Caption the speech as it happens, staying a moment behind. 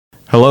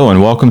Hello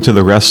and welcome to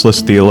the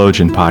Restless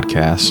Theologian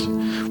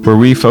podcast, where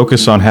we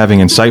focus on having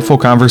insightful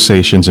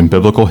conversations in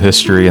biblical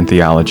history and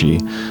theology.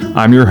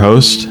 I'm your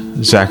host,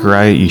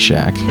 Zachariah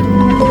Ishak.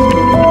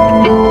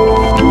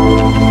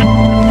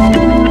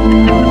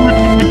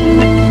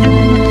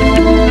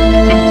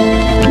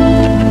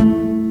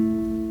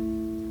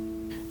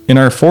 In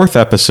our fourth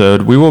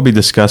episode, we will be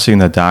discussing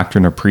the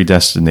Doctrine of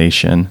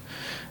Predestination.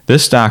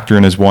 This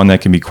doctrine is one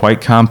that can be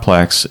quite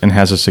complex and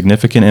has a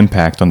significant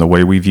impact on the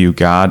way we view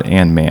God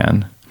and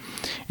man.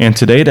 And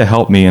today, to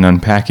help me in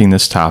unpacking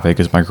this topic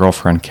is my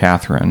girlfriend,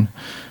 Kathryn.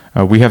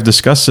 We have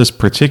discussed this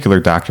particular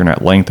doctrine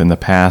at length in the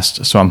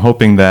past, so I'm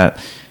hoping that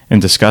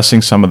in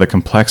discussing some of the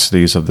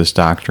complexities of this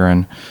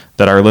doctrine,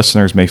 that our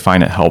listeners may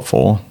find it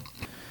helpful.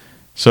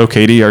 So,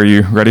 Katie, are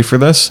you ready for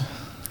this?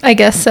 I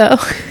guess so.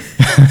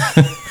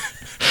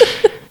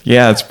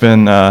 Yeah, it's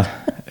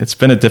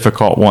been a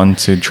difficult one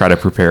to try to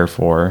prepare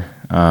for.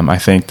 I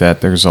think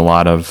that there's a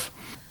lot of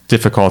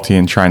difficulty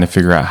in trying to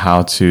figure out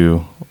how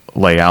to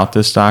lay out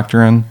this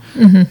doctrine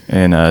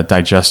in a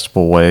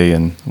digestible way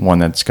and one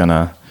that's going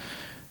to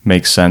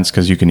make sense,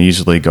 because you can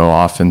easily go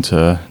off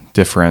into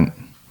different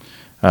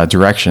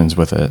directions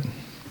with it.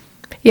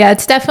 Yeah,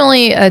 it's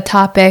definitely a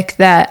topic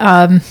that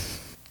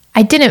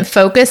I didn't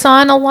focus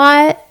on a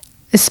lot,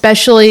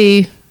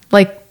 especially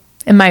like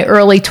in my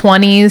early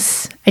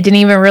 20s. I didn't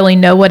even really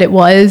know what it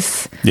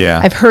was.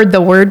 Yeah. I've heard the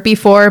word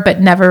before,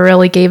 but never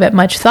really gave it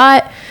much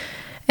thought.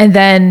 And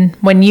then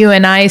when you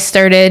and I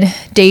started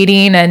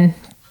dating and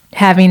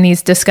having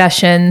these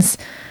discussions,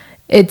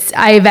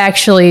 I've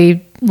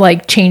actually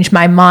changed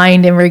my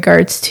mind in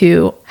regards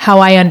to how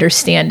I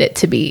understand it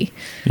to be.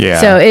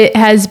 Yeah. So it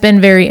has been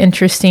very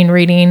interesting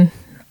reading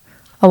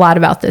a lot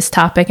about this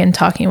topic and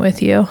talking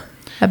with you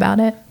about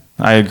it.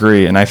 I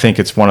agree. And I think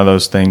it's one of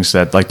those things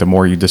that, the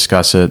more you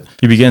discuss it,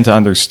 you begin to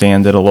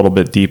understand it a little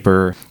bit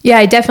deeper. Yeah,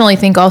 I definitely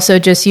think also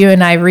just you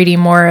and I reading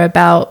more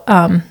about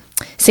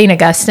St.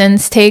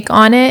 Augustine's take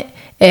on it,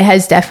 it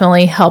has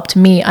definitely helped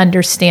me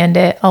understand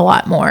it a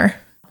lot more.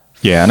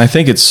 Yeah, and I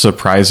think it's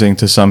surprising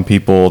to some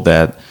people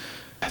that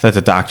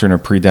the doctrine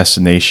of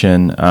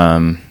predestination,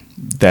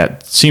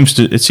 that seems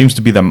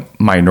to be the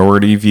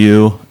minority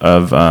view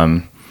of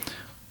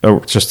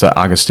just the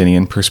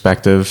Augustinian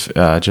perspective,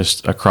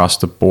 just across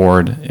the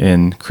board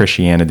in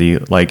Christianity.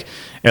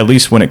 At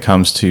least when it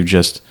comes to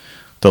just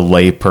the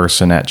lay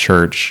person at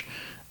church,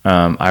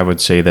 I would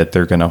say that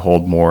they're going to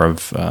hold more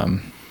of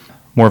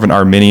an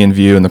Arminian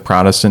view in the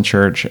Protestant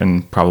church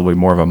and probably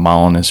more of a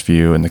Molinist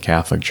view in the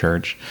Catholic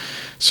church.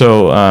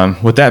 So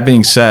with that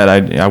being said,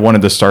 I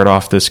wanted to start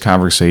off this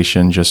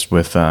conversation just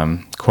with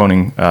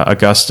quoting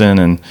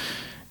Augustine,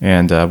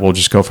 and we'll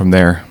just go from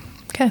there.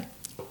 Okay.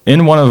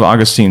 In one of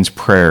Augustine's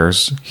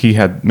prayers, he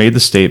had made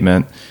the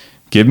statement,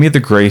 "Give me the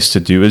grace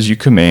to do as you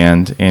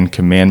command, and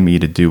command me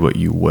to do what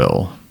you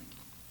will."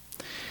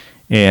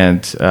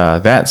 And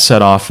that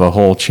set off a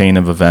whole chain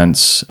of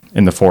events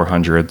in the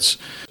 400s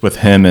with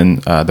him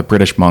and the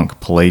British monk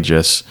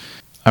Pelagius.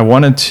 I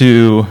wanted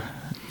to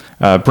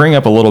bring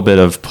up a little bit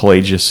of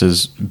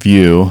Pelagius's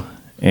view,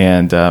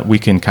 and we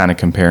can kind of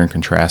compare and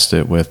contrast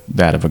it with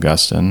that of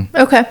Augustine.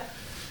 Okay.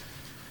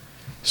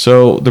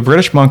 So the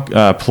British monk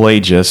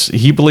Pelagius,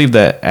 he believed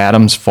that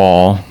Adam's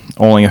fall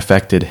only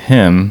affected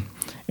him,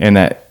 and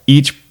that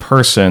each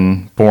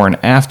person born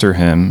after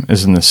him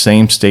is in the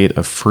same state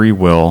of free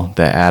will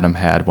that Adam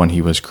had when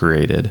he was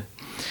created.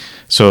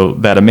 So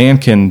that a man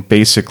can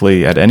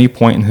basically, at any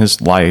point in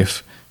his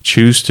life,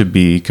 choose to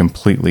be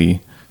completely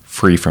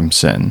free from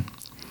sin.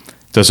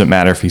 Doesn't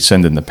matter if he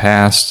sinned in the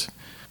past.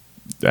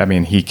 I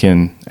mean, he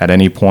can at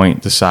any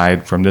point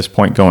decide, from this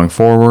point going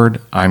forward,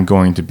 I'm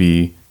going to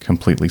be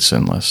completely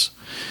sinless.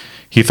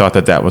 He thought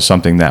that was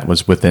something that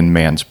was within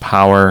man's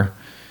power.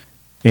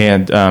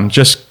 And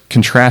just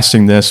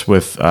contrasting this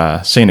with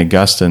St.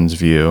 Augustine's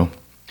view.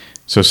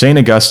 So St.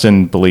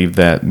 Augustine believed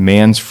that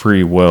man's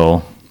free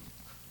will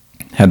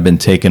had been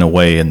taken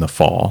away in the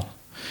fall.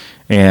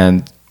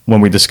 And when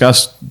we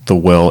discuss the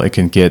will, it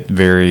can get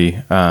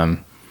very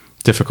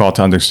difficult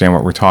to understand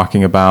what we're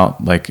talking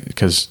about,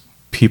 because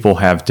people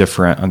have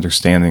different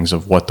understandings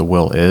of what the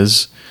will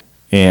is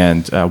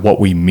and what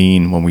we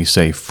mean when we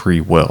say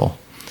free will.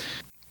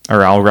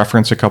 Or I'll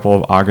reference a couple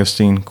of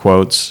Augustine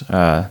quotes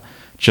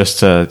just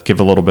to give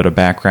a little bit of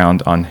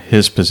background on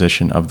his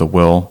position of the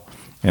will,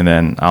 and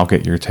then I'll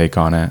get your take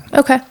on it.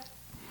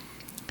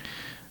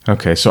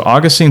 Okay, so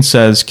Augustine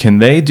says, "Can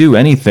they do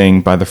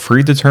anything by the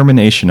free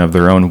determination of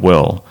their own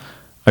will?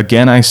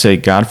 Again, I say,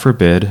 God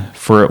forbid,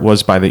 for it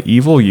was by the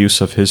evil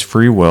use of his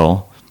free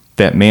will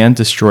that man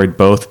destroyed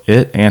both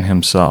it and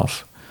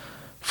himself.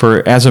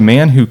 For as a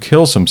man who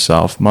kills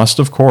himself must,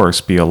 of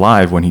course, be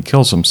alive when he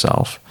kills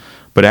himself,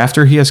 but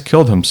after he has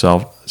killed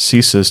himself,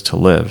 ceases to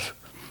live,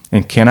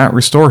 and cannot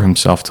restore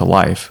himself to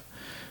life.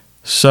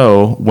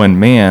 So, when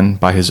man,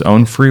 by his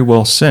own free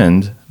will,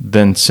 sinned,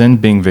 then sin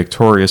being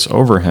victorious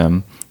over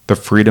him, the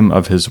freedom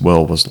of his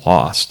will was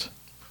lost."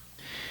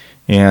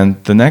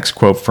 And the next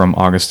quote from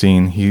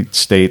Augustine, he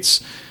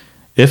states,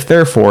 "If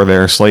therefore they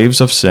are slaves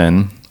of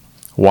sin,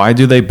 why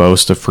do they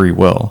boast of free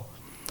will?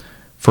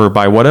 For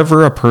by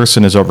whatever a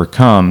person is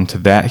overcome, to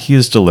that he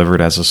is delivered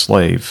as a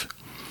slave.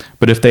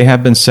 But if they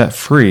have been set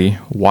free,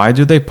 why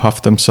do they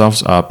puff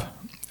themselves up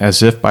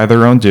as if by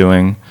their own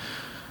doing?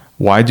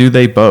 Why do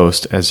they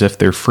boast as if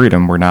their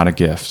freedom were not a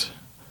gift?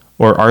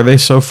 Or are they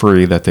so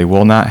free that they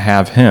will not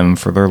have him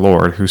for their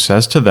Lord, who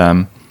says to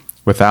them,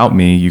 without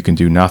me you can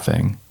do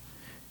nothing?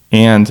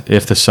 And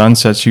if the Son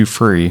sets you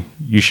free,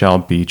 you shall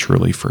be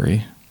truly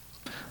free.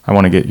 I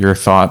want to get your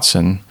thoughts.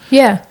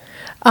 Yeah.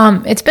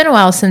 It's been a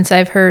while since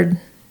I've heard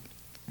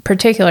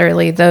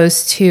particularly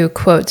those two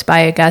quotes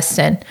by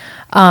Augustine.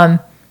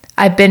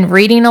 I've been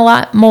reading a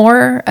lot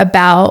more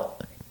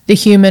about the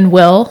human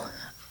will.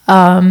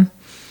 And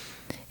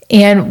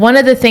one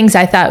of the things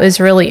I thought was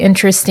really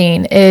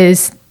interesting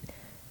is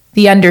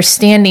the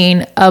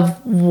understanding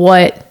of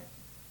what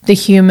the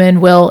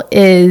human will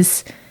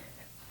is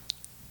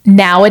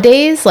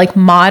nowadays, like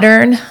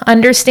modern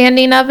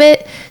understanding of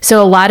it.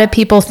 So a lot of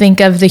people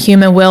think of the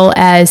human will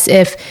as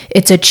if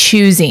it's a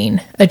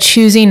choosing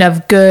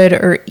of good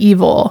or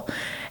evil.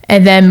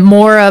 And then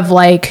more of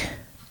like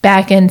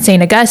back in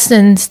St.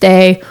 Augustine's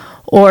day,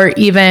 or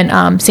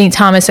even St.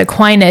 Thomas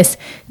Aquinas,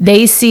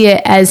 they see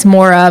it as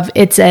more of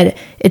it's an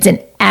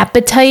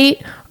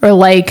appetite, or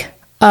like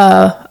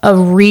a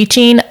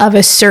reaching of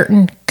a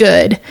certain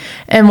good.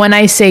 And when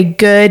I say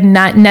good,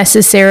 not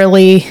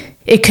necessarily,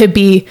 it could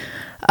be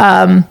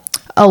a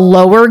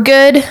lower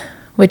good,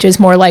 which is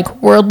more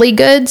like worldly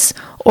goods,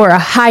 or a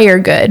higher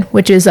good,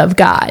 which is of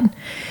God.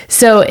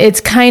 So it's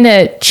kind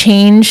of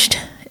changed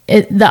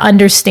the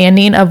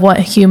understanding of what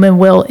human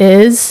will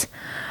is.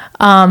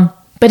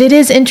 But it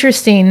is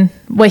interesting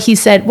what he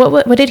said.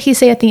 What did he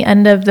say at the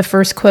end of the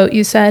first quote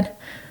you said?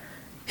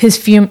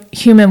 His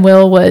human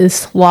will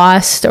was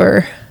lost,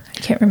 or I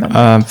can't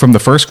remember. From the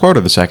first quote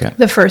or the second?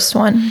 The first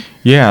one.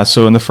 Yeah,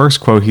 so in the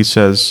first quote he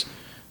says,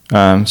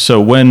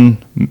 so when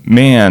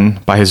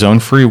man by his own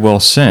free will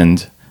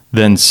sinned,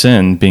 then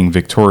sin being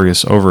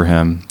victorious over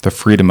him, the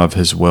freedom of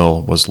his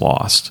will was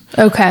lost.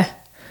 Okay.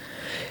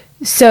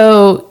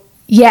 So,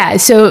 yeah,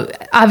 so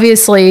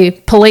obviously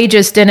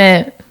Pelagius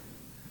didn't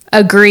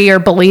agree or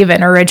believe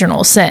in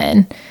original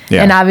sin.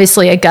 Yeah. And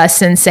obviously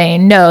Augustine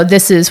saying, no,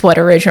 this is what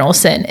original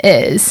sin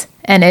is.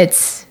 And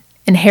it's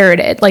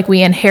inherited, like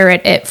we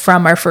inherit it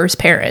from our first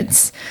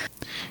parents.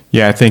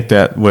 Yeah, I think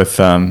that with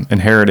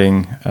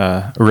inheriting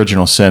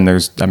original sin,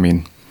 there's,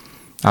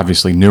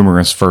 obviously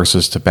numerous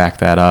verses to back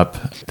that up.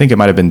 I think it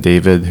might have been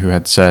David who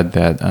had said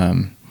that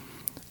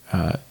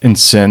in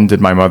sin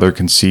did my mother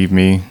conceive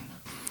me.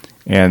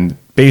 And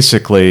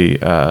basically,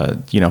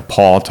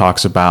 Paul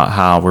talks about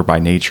how we're by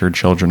nature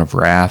children of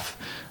wrath,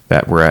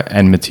 that we're at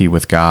enmity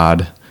with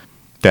God,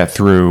 that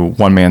through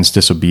one man's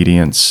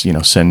disobedience,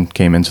 sin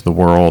came into the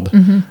world.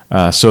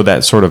 Mm-hmm. So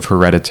that sort of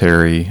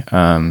hereditary,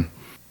 the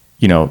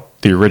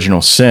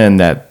original sin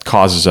that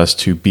causes us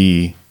to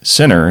be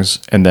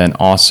sinners, and then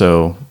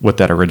also with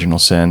that original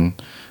sin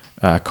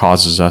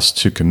causes us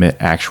to commit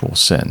actual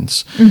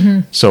sins.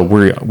 Mm-hmm. So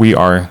we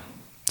are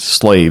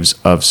slaves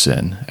of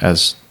sin,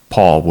 as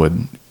Paul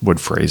would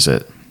phrase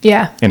it.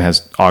 Yeah. And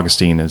as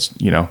Augustine is,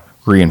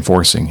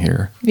 reinforcing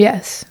here.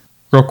 Yes.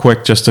 Real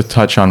quick, just to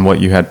touch on what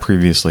you had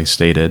previously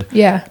stated.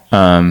 Yeah.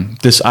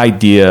 This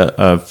idea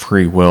of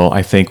free will,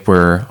 I think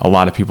where a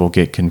lot of people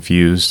get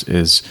confused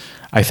is,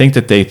 I think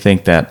that they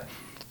think that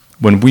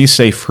when we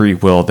say free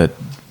will, that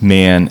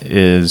man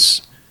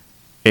is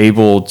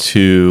able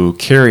to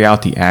carry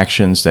out the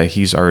actions that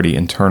he's already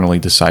internally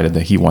decided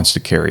that he wants to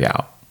carry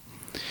out.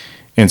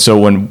 And so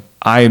when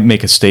I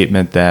make a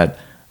statement that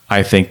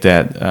I think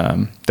that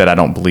that I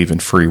don't believe in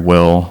free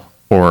will,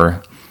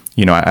 or,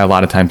 a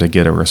lot of times I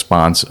get a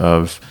response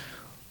of,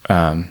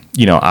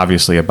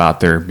 obviously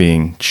about there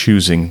being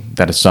choosing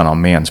that it's done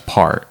on man's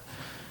part.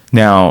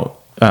 Now,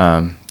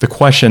 the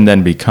question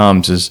then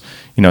becomes is,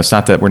 it's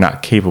not that we're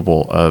not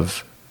capable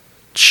of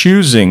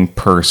choosing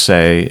per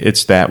se,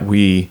 it's that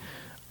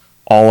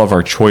all of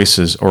our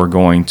choices are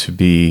going to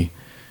be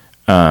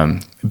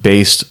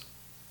based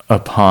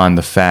upon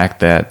the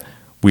fact that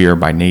we are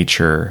by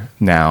nature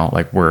now,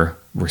 like we're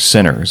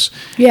sinners.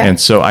 Yeah. And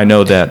so I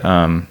know that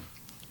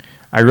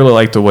I really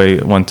like the way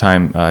one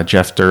time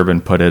Jeff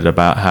Durbin put it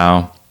about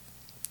how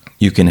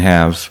you can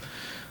have,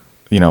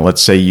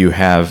 let's say you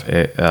have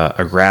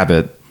a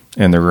rabbit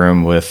in the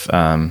room with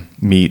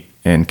meat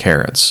and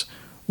carrots.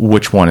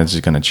 Which one is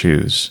it going to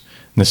choose?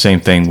 And the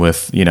same thing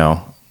with,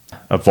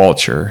 a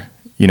vulture.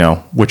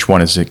 Which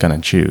one is it going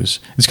to choose?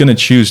 It's going to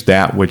choose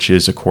that which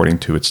is according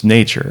to its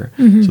nature.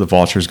 Mm-hmm. So the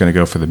vulture is going to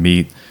go for the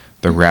meat.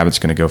 The rabbit's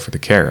going to go for the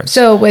carrots.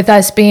 So with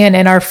us being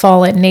in our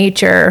fallen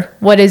nature,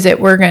 what is it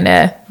we're going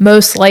to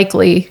most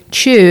likely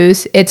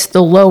choose? It's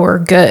the lower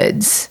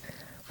goods.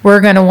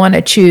 We're going to want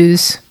to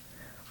choose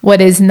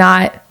what is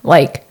not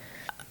like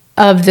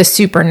of the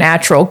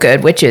supernatural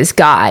good, which is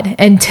God,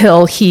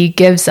 until he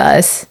gives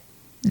us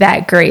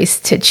that grace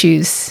to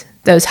choose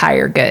those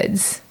higher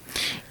goods.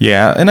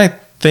 Yeah, and I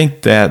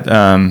think that,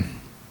 and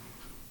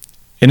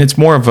it's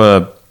more of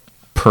a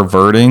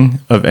perverting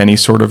of any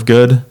sort of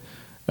good.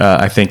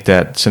 I think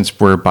that since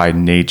we're by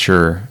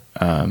nature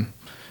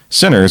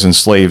sinners and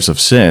slaves of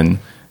sin,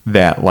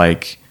 that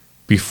like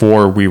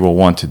before we will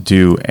want to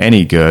do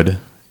any good,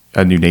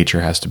 a new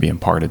nature has to be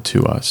imparted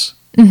to us.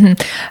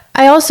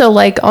 I also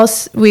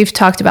we've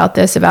talked about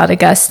this about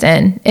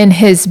Augustine in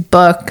his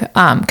book,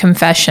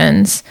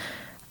 Confessions.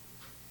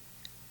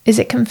 Is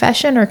it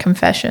Confession or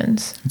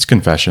Confessions? It's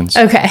Confessions.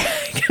 Okay.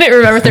 I couldn't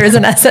remember if there was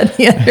an S at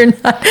the end or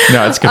not.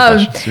 No, it's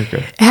Confessions. You're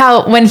good.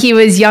 How when he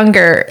was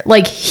younger,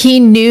 like he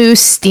knew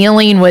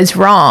stealing was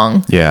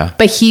wrong. Yeah.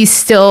 But he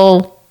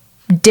still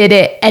did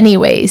it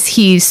anyways.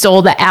 He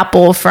stole the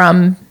apple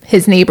from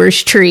his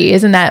neighbor's tree.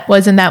 Wasn't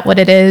that what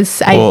it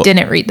is? Well,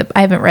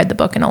 I haven't read the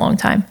book in a long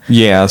time.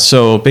 Yeah.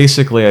 So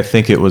basically I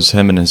think it was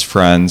him and his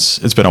friends.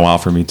 It's been a while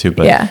for me too,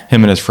 but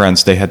him and his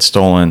friends, they had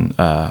stolen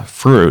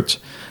fruit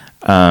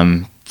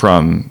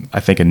from, I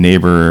think, a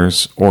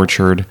neighbor's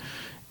orchard.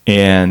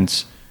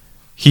 And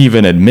he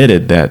even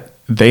admitted that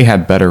they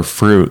had better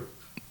fruit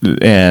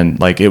and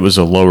like it was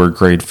a lower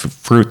grade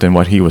fruit than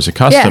what he was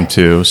accustomed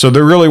to. So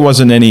there really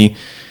wasn't any,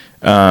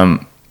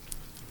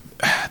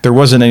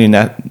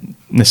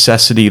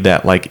 necessity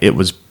that like it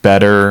was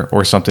better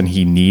or something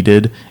he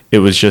needed. It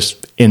was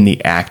just in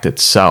the act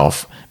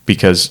itself,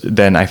 because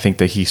then I think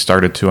that he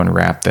started to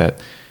unwrap that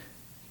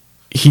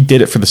he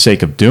did it for the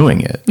sake of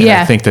doing it. And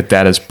I think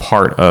that is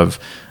part of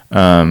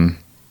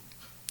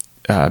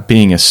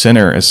being a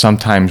sinner, is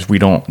sometimes we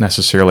don't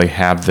necessarily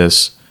have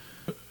this.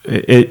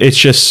 It's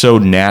just so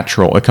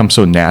natural. It comes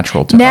so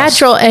natural to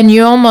us. And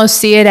you almost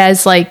see it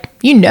as like,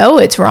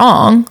 it's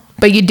wrong,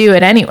 but you do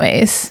it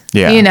anyways.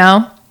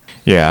 Yeah.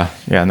 Yeah.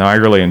 No, I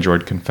really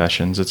enjoyed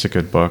Confessions. It's a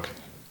good book.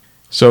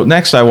 So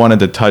next I wanted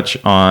to touch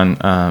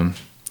on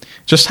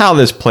just how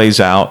this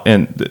plays out.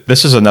 And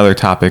this is another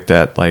topic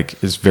that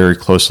like is very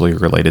closely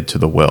related to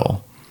the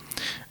will.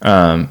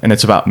 And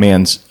it's about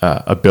man's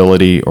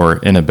ability or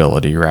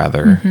inability,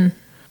 rather. Mm-hmm.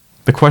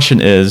 The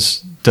question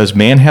is, does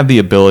man have the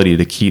ability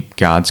to keep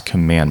God's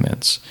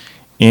commandments?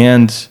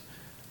 And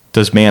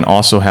does man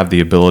also have the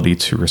ability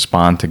to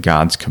respond to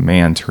God's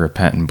command to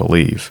repent and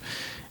believe?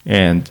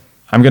 And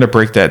I'm going to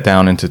break that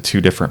down into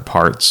two different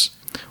parts.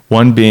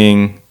 One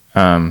being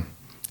in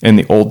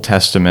the Old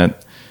Testament,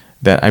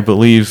 that I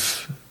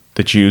believe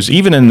the Jews,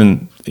 even in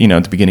the,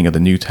 at the beginning of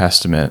the New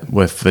Testament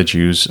with the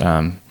Jews,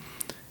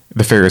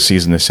 the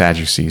Pharisees and the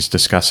Sadducees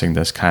discussing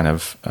this kind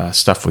of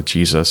stuff with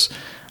Jesus,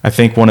 I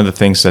think one of the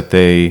things that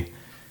they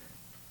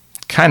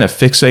kind of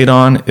fixate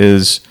on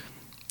is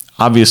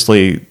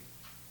obviously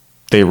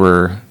they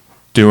were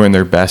doing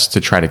their best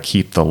to try to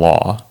keep the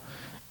law.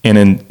 And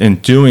in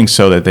doing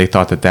so, that they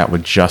thought that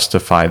would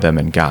justify them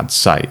in God's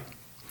sight.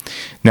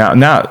 Now,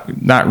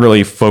 not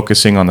really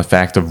focusing on the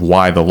fact of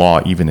why the law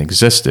even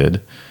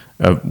existed,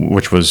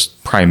 which was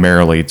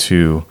primarily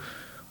to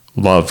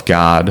love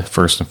God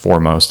first and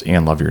foremost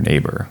and love your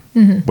neighbor,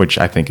 which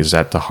I think is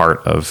at the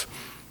heart of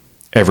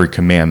every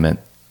commandment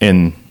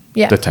in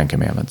the Ten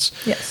Commandments.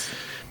 Yes.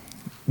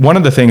 One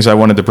of the things I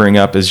wanted to bring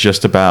up is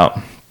just about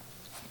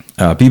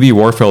B.B.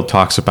 Warfield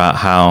talks about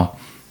how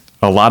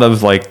a lot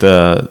of like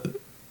the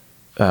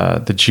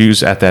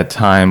Jews at that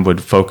time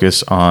would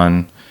focus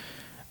on,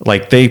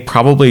 like, they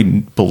probably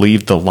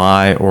believed the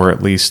lie, or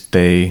at least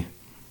they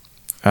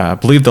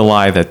believed the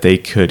lie that they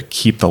could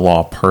keep the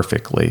law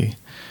perfectly.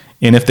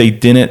 And if they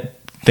didn't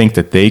think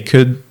that they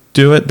could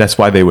do it, that's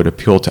why they would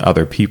appeal to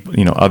other people,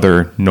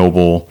 other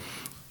noble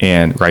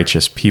and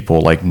righteous people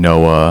like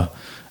Noah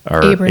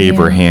or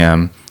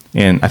Abraham.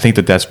 And I think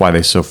that that's why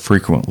they so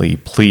frequently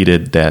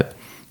pleaded that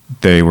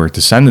they were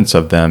descendants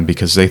of them,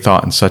 because they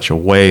thought in such a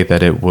way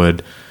that it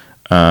would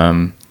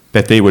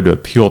that they would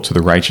appeal to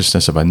the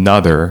righteousness of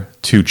another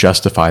to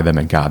justify them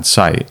in God's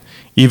sight,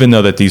 even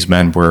though that these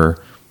men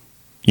were,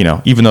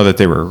 even though that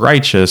they were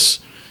righteous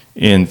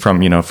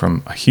from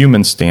a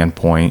human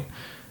standpoint,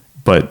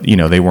 but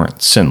they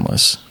weren't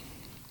sinless.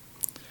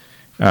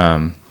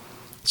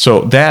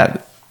 So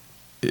that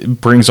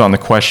brings on the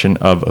question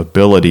of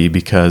ability,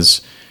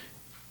 because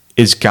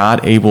is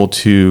God able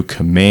to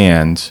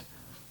command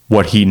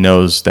what he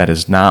knows that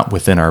is not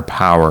within our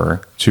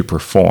power to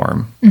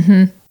perform?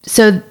 Mm-hmm.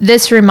 So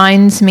this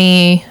reminds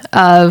me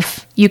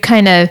of, you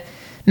kind of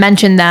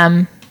mentioned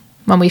them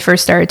when we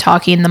first started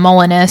talking, the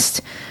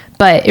Molinists,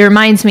 but it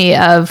reminds me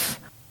of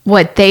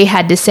what they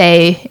had to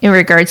say in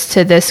regards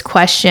to this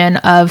question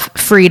of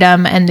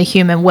freedom and the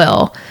human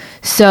will.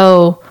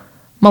 So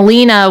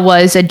Molina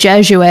was a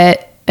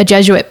Jesuit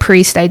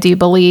priest, I do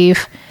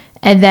believe.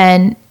 And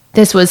then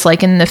this was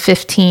like in the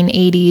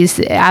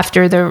 1580s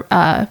after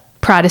the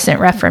Protestant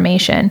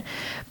Reformation.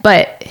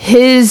 But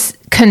his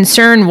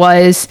concern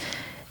was,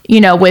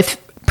 with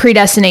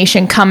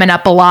predestination coming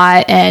up a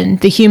lot and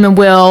the human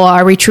will,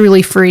 are we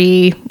truly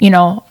free?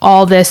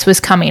 All this was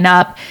coming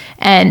up.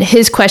 And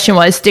his question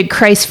was, did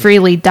Christ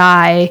freely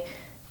die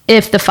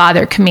if the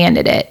Father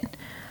commanded it?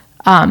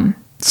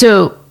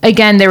 So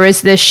again, there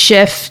was this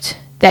shift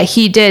that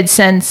he did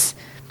since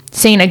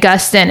St.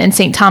 Augustine and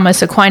St.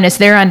 Thomas Aquinas,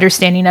 their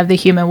understanding of the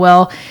human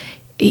will,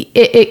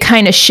 it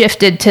kind of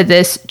shifted to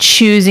this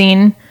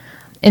choosing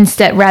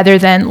instead, rather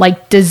than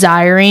like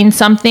desiring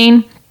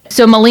something.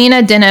 So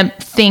Molina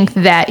didn't think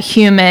that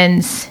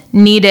humans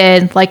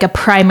needed like a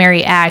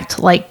primary act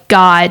like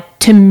God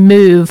to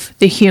move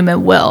the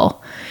human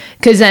will,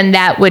 because then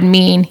that would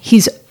mean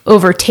he's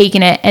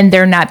overtaken it and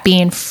they're not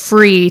being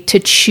free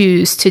to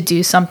choose to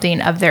do something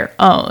of their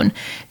own.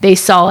 They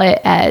saw it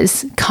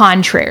as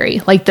contrary,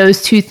 like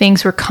those two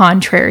things were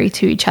contrary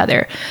to each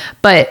other.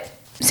 But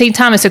St.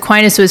 Thomas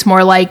Aquinas was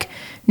more like,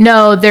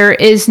 no, there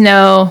is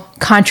no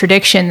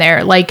contradiction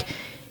there. Like,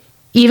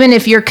 even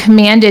if you're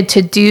commanded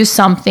to do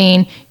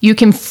something, you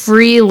can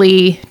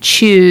freely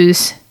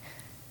choose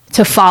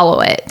to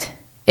follow it.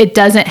 It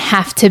doesn't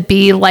have to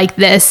be like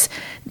this,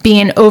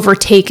 being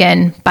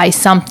overtaken by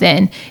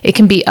something. It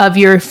can be of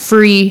your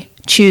free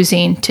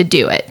choosing to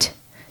do it,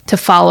 to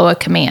follow a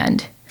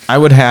command. I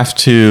would have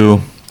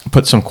to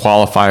put some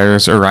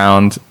qualifiers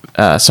around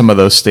some of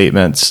those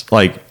statements,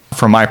 like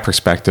from my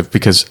perspective,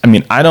 because I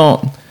mean,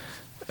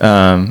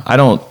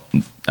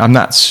 I'm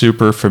not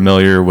super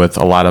familiar with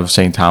a lot of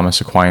St.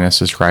 Thomas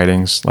Aquinas'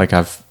 writings. Like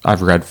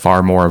I've read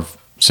far more of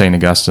St.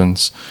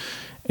 Augustine's,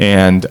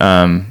 and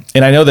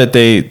I know that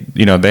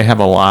they have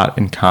a lot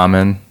in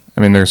common.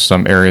 I mean, there's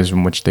some areas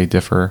in which they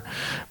differ,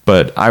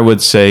 but I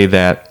would say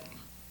that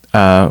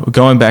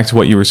going back to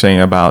what you were saying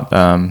about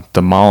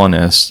the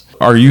Molinists,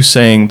 are you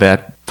saying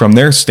that from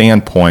their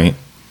standpoint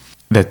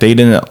that they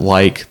didn't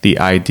like the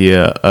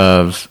idea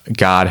of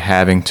God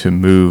having to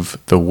move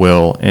the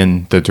will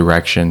in the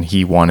direction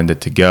he wanted it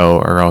to go,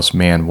 or else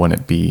man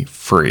wouldn't be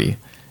free?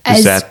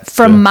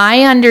 From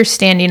my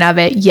understanding of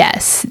it,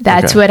 yes,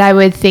 that's what I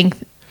would think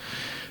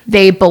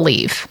they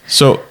believe.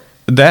 So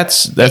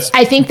that's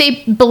I think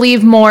they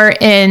believe more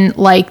in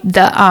like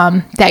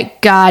the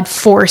that God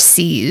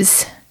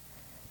foresees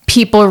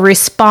people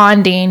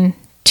responding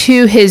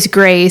to his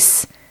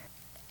grace,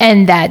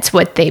 and that's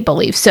what they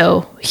believe.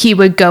 So he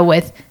would go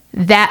with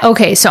that.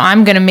 Okay, so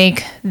I'm going to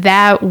make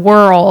that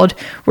world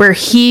where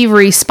he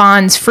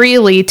responds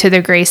freely to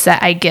the grace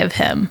that I give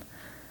him.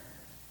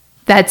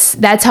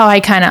 That's how I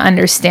kind of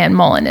understand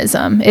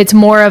Molinism. It's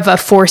more of a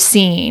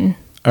foreseeing.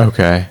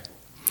 Okay.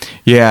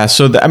 Yeah,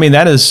 so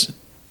that is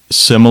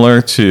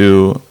similar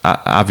to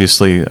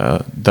obviously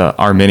the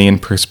Arminian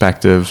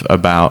perspective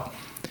about,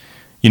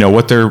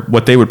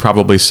 what they would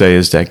probably say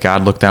is that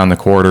God looked down the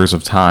corridors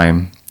of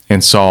time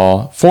and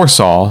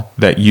foresaw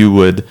that you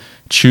would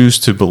choose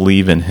to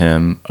believe in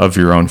him of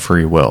your own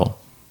free will.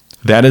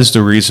 That is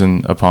the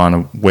reason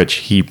upon which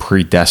he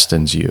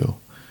predestines you.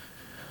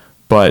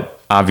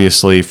 But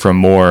obviously from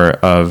more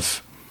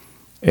of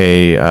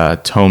a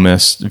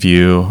Thomist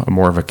view,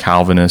 more of a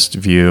Calvinist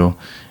view,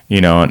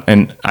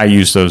 and I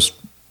use those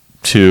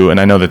two, and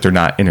I know that they're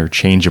not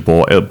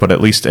interchangeable, but at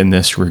least in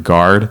this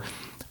regard,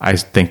 I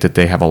think that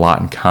they have a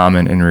lot in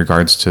common in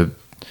regards to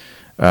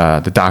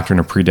the doctrine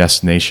of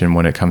predestination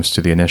when it comes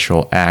to the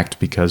initial act,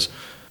 because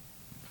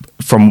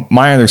from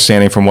my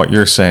understanding, from what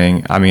you're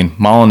saying, I mean,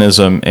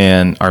 Molinism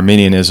and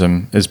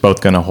Arminianism is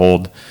both going to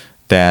hold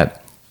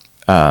that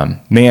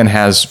man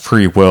has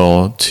free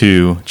will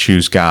to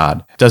choose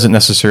God. It doesn't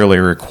necessarily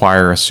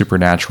require a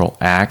supernatural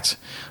act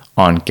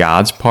on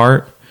God's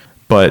part,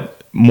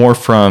 but more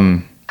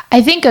from...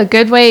 I think a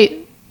good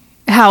way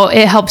how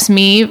it helps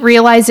me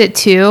realize it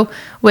too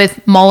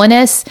with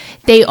Molinists,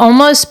 they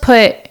almost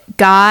put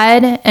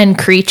God and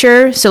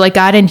creature, so like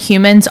God and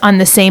humans, on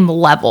the same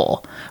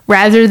level,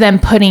 rather than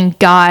putting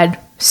God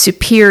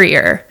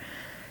superior,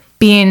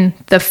 being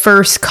the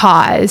first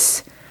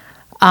cause.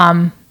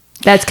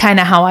 That's kind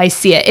of how I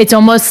see it. It's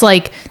almost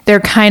like they're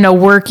kind of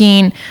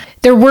working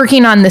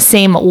on the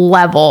same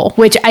level,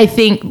 which I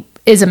think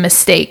is a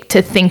mistake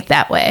to think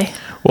that way.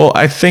 Well,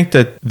 I think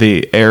that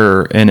the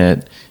error in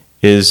it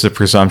is the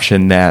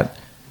presumption that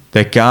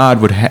God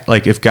would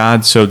if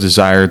God so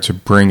desired to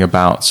bring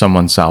about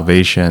someone's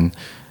salvation,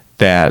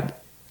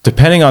 that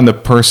depending on the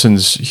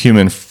person's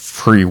human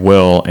free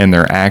will and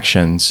their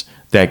actions,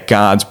 that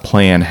God's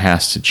plan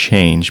has to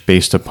change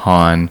based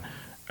upon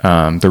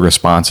the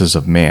responses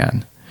of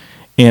man.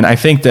 And I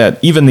think that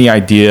even the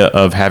idea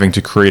of having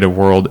to create a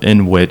world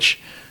in which,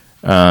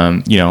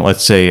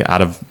 let's say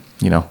out of,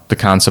 the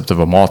concept of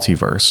a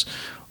multiverse,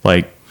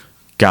 like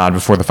God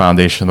before the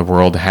foundation of the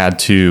world had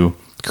to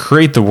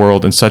create the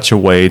world in such a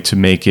way to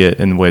make it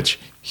in which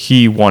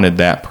he wanted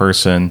that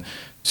person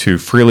to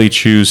freely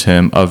choose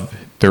him of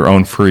their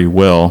own free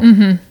will.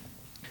 Mm-hmm.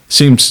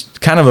 Seems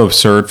kind of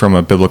absurd from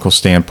a biblical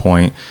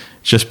standpoint,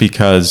 just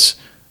because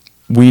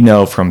we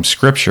know from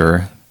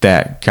Scripture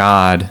that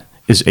God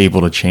is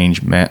able to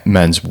change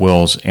men's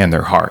wills and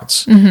their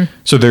hearts. Mm-hmm.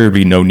 So there would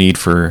be no need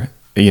for,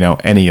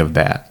 any of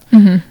that.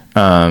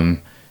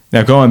 Mm-hmm.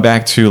 Now going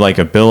back to like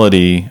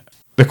ability,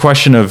 the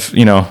question of,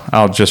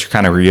 I'll just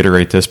kind of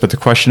reiterate this, but the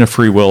question of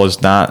free will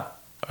is not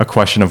a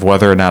question of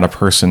whether or not a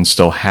person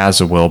still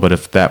has a will, but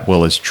if that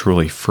will is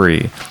truly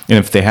free, and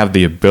if they have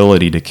the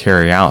ability to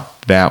carry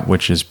out that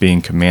which is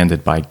being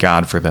commanded by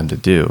God for them to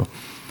do.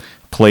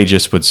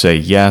 Pelagius would say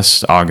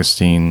yes,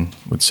 Augustine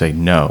would say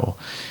no.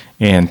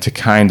 And to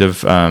kind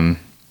of add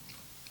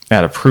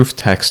a proof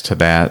text to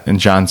that, in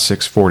John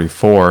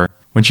 6:44,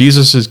 when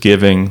Jesus is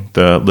giving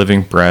the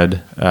living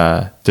bread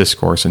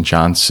discourse in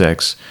John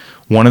 6,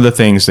 one of the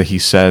things that he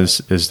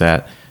says is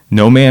that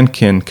no man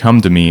can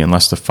come to me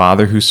unless the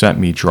Father who sent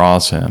me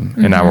draws him,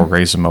 and I will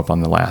raise him up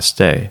on the last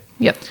day.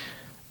 Yep.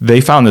 They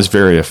found this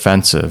very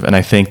offensive, and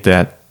I think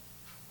that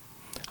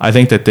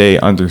they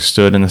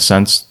understood in a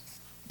sense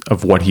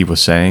of what he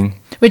was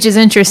saying. Which is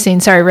interesting.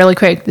 Sorry, really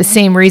quick. The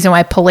same reason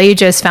why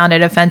Pelagius found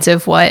it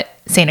offensive what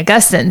St.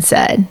 Augustine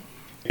said.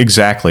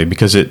 Exactly,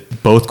 because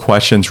both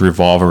questions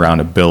revolve around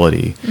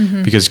ability.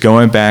 Because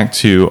going back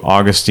to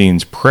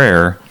Augustine's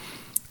prayer,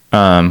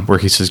 where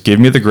he says, give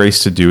me the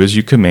grace to do as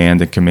you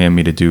command and command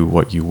me to do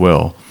what you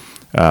will.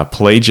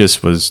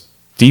 Pelagius was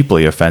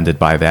deeply offended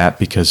by that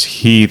because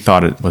he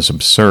thought it was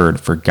absurd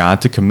for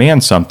God to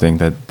command something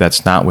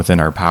that's not within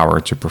our power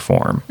to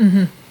perform.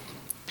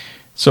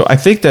 So I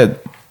think that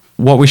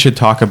what we should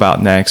talk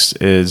about next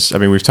is,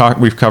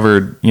 we've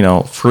covered,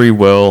 free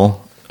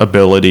will,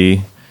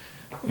 ability,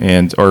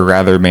 or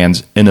rather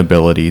man's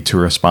inability to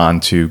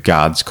respond to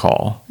God's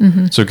call.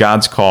 So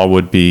God's call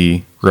would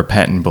be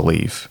repent and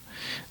believe.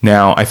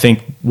 Now, I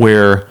think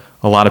where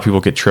a lot of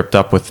people get tripped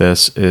up with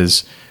this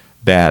is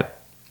that,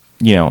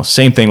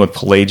 same thing with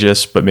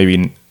Pelagius, but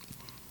maybe,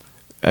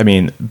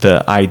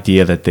 the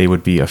idea that they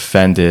would be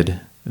offended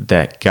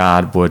that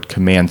God would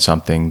command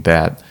something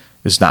that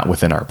is not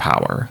within our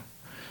power.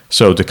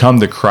 So to come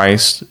to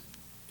Christ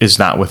is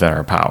not within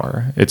our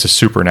power. It's a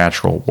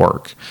supernatural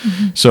work.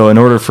 So in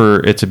order for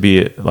it to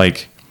be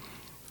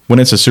when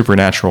it's a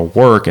supernatural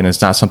work and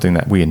it's not something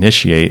that we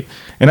initiate,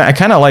 and I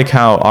kind of like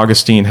how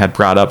Augustine had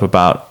brought up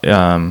about,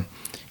 when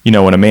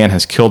a man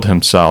has killed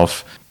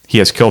himself,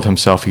 he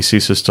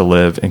ceases to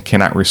live and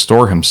cannot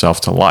restore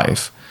himself to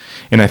life.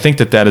 And I think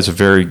that is a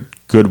very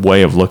good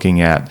way of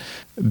looking at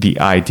the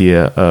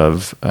idea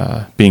of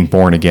being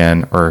born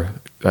again, or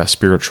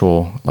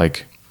spiritual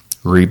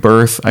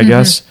rebirth, I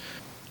guess,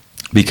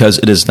 because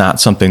it is not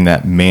something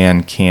that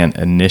man can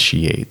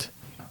initiate.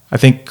 I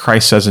think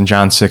Christ says in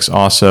John 6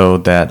 also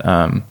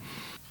that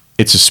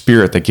it's a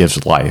spirit that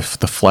gives life.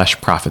 The flesh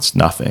profits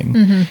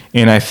nothing.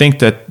 And I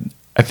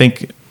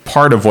think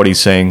part of what he's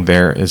saying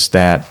there is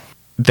that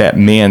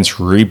man's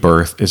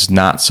rebirth is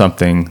not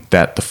something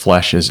that the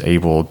flesh is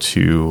able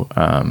to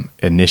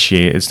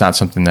initiate. It's not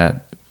something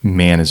that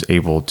man is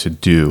able to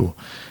do.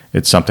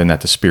 It's something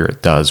that the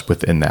Spirit does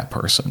within that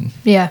person.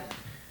 Yeah.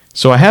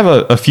 So I have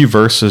a few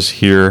verses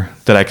here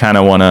that I kind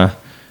of want to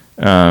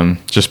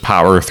just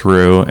power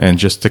through, and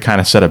just to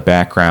kind of set a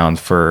background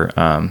for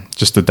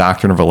just the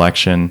doctrine of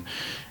election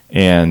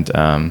and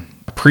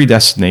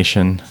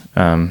predestination.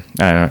 I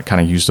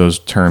kind of use those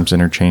terms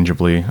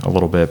interchangeably a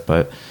little bit,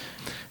 but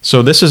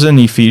so this is in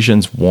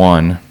Ephesians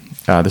 1.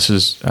 This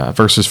is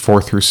verses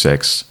 4 through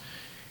 6.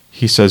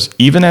 He says,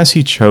 even as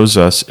he chose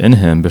us in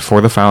him before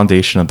the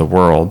foundation of the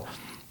world,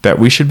 that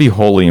we should be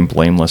holy and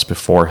blameless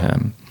before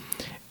him.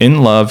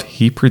 In love,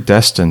 he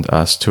predestined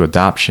us to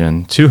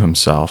adoption to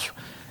himself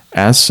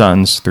as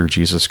sons through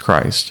Jesus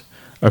Christ,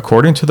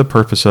 according to the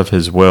purpose of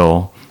his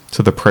will,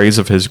 to the praise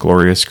of his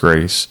glorious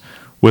grace,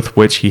 with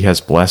which he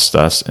has blessed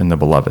us in the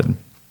beloved.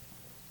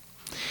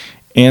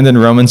 And in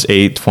Romans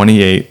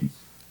 8:28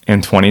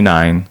 and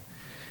 29,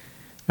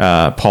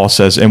 Paul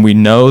says, and we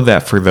know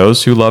that for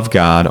those who love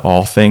God,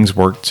 all things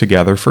work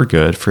together for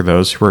good, for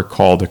those who are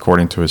called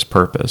according to his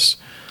purpose.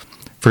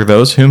 For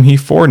those whom he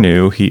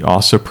foreknew, he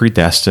also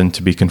predestined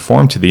to be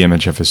conformed to the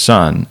image of his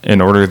Son,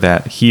 in order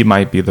that he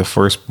might be the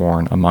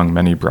firstborn among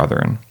many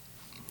brethren.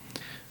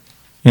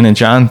 And in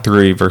John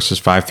 3, verses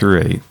 5 through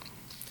 8,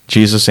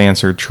 Jesus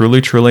answered, truly,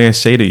 truly, I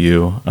say to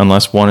you,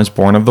 unless one is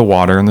born of the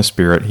water and the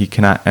Spirit, he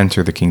cannot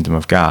enter the kingdom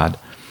of God.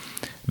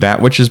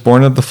 That which is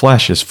born of the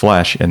flesh is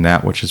flesh, and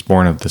that which is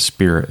born of the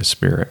Spirit is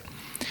spirit.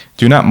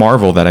 Do not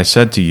marvel that I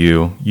said to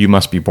you, you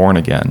must be born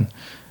again.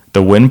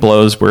 The wind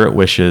blows where it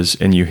wishes,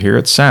 and you hear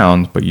its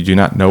sound, but you do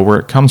not know where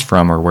it comes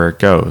from or where it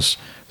goes.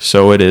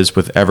 So it is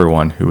with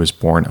everyone who is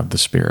born of the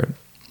Spirit.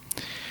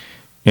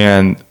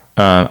 And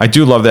I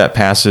do love that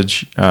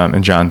passage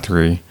in John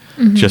 3,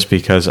 just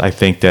because I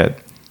think that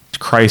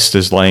Christ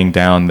is laying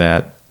down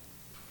that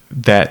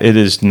it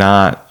is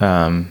not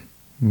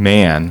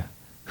man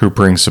who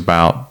brings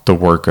about the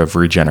work of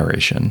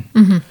regeneration.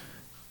 And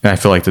I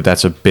feel like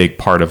that's a big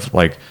part of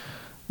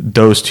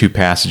those two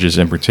passages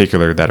in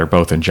particular that are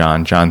both in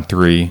John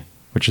 3,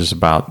 which is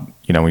about,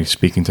 when he's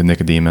speaking to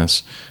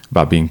Nicodemus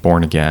about being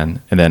born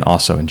again, and then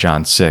also in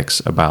John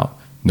 6 about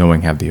no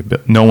one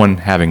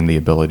having the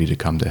ability to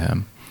come to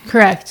him.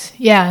 Correct.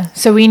 Yeah.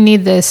 So we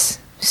need this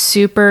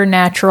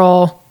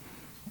supernatural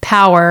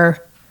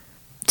power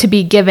to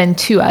be given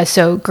to us.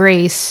 So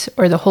grace,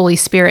 or the Holy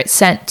Spirit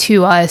sent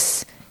to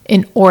us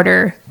in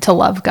order to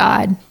love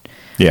God.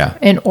 Yeah.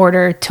 In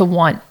order to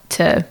want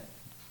to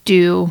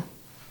do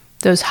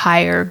those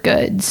higher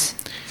goods.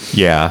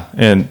 Yeah.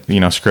 And,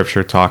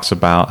 Scripture talks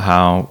about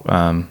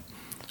how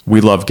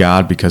we love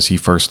God because he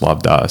first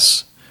loved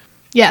us.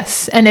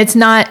 Yes. And it's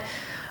not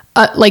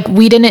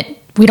we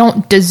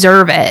don't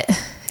deserve it.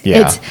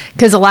 Yeah. It's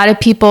because a lot of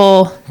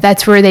people,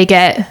 that's where they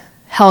get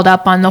held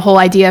up on the whole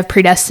idea of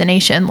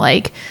predestination.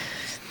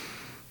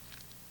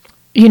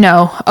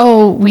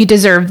 oh, we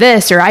deserve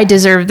this, or I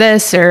deserve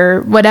this,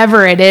 or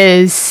whatever it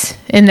is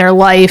in their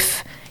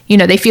life,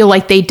 they feel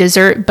like they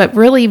deserve, but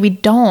really we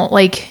don't.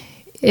 Like,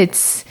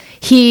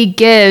 he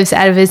gives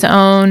out of his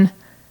own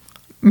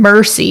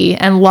mercy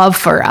and love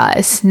for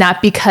us,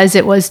 not because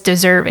it was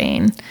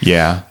deserving.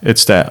 Yeah,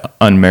 it's that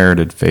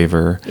unmerited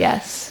favor.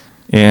 Yes.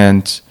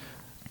 And,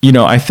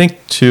 I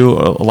think too,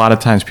 a lot of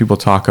times people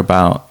talk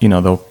about,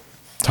 they'll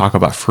talk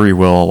about free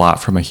will a lot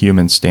from a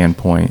human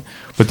standpoint,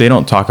 but they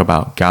don't talk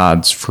about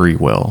God's free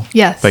will.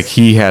 Yes. Like,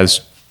 he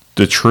has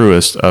the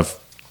truest of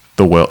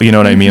the will. You know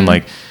what I mean?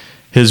 Like,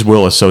 his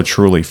will is so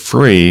truly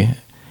free,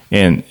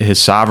 and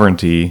his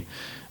sovereignty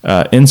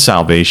in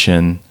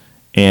salvation,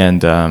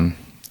 and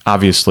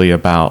obviously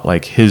about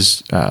like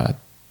his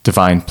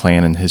divine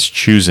plan and his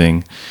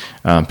choosing.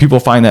 People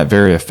find that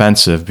very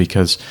offensive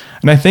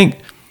and I think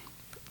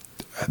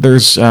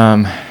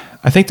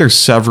there's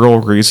several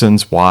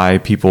reasons why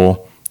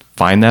people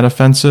find that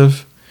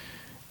offensive.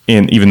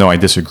 And even though I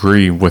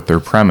disagree with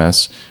their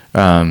premise,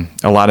 a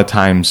lot of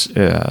times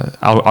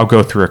I'll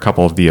go through a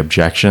couple of the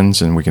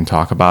objections and we can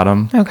talk about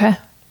them. Okay.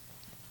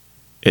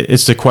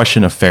 It's the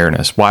question of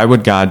fairness. Why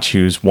would God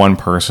choose one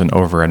person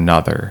over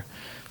another?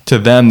 To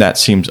them, that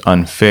seems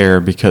unfair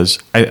because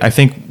I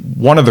think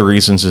one of the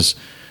reasons is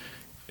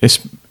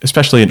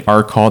especially in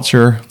our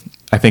culture,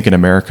 I think in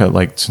America,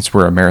 like since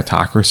we're a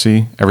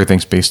meritocracy,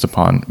 everything's based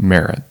upon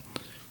merit.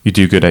 You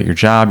do good at your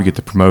job, you get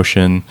the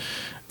promotion,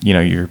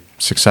 you're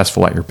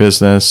successful at your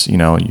business, you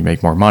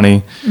make more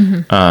money.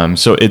 Mm-hmm.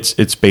 So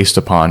it's based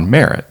upon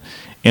merit.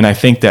 And I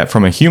think that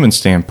from a human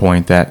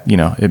standpoint that,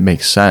 it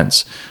makes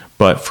sense.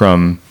 But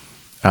from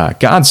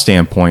God's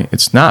standpoint,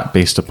 it's not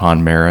based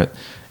upon merit.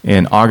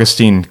 And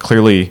Augustine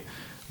clearly,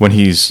 when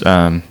he's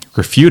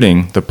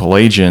refuting the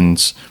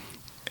Pelagians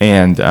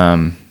and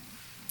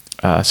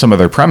some of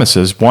their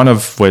premises, one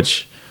of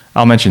which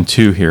I'll mention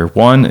two here.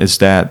 One is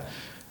that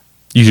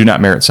you do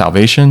not merit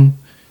salvation,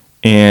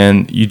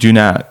 and you do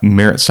not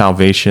merit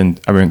salvation,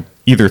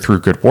 either through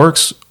good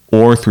works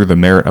or through the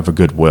merit of a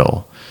good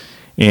will.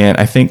 And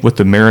I think with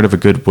the merit of a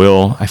good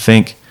will, I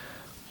think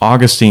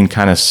Augustine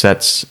kind of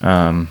sets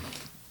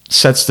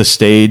the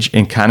stage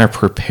and kind of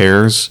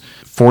prepares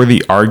for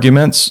the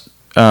arguments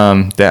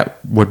that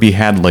would be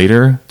had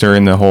later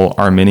during the whole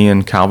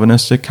Arminian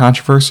Calvinistic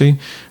controversy,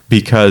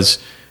 because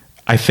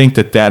I think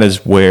that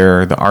is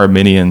where the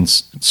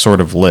Arminians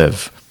sort of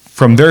live.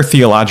 From their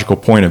theological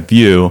point of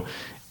view,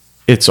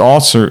 it's all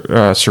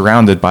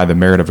surrounded by the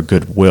merit of a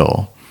good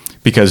will,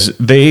 because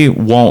they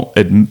won't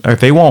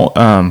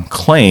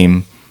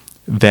claim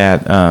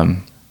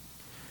that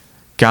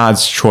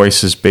God's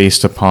choice is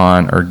based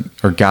upon,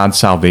 or God's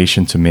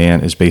salvation to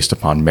man is based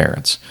upon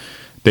merits.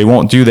 They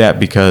won't do that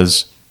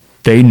because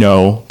they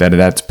know that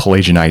that's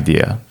Pelagian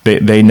idea.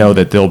 They know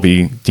that they'll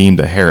be deemed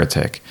a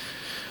heretic.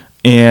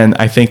 And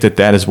I think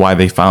that is why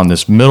they found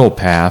this middle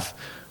path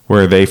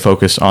where they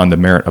focus on the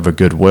merit of a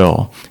good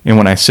will. And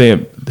when I say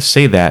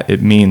that,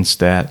 it means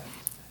that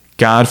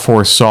God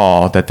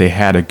foresaw that they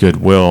had a good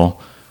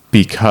will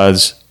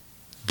because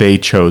they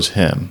chose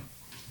him.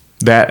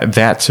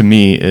 That to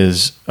me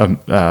is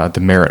the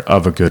merit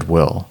of a good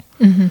will.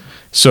 Mm-hmm.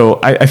 So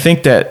I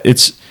think that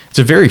it's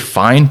a very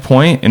fine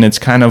point, and it's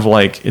kind of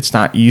like it's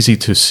not easy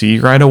to see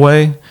right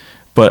away.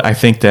 But I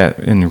think that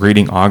in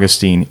reading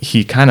Augustine,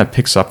 he kind of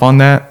picks up on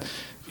that,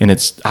 and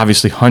it's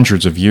obviously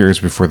hundreds of years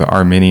before the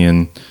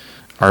Arminians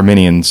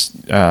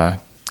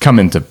come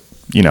into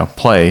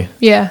play.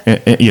 Yeah.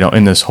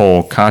 In this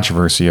whole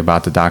controversy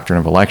about the doctrine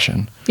of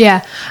election.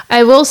 Yeah,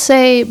 I will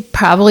say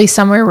probably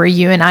somewhere where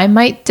you and I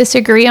might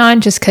disagree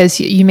on, just because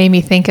you made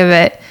me think of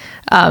it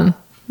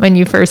when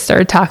you first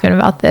started talking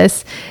about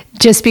this.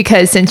 Just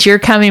because since you're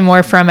coming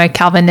more from a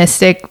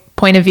Calvinistic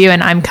point of view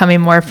and I'm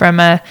coming more from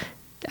a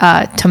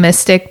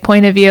Thomistic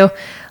point of view,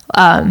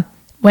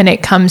 when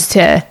it comes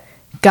to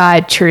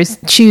God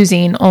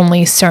choosing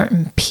only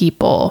certain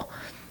people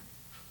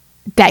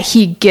that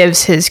he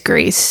gives his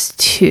grace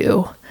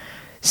to.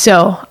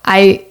 So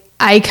I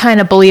kind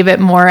of believe it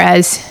more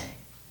as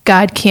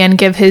God can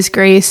give his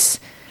grace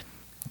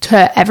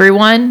to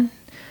everyone,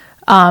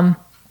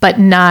 but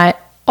not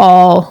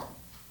all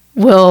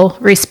will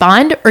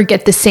respond or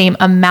get the same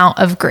amount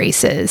of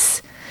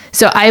graces.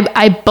 So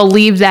I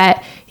believe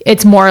that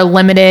it's more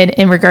limited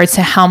in regards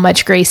to how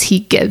much grace he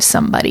gives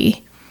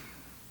somebody.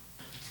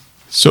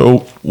 So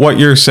what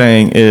you're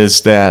saying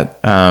is that...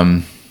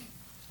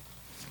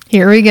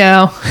 Here we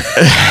go.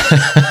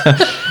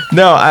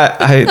 No,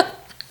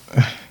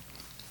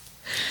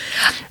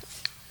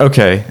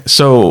 okay.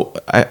 So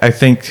I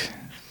think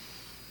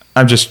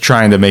I'm just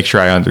trying to make sure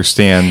I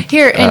understand.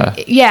 Here,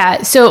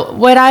 and so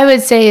what I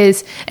would say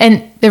is,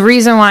 and the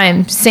reason why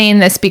I'm saying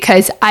this,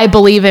 because I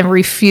believe in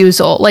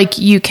refusal. Like,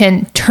 you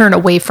can turn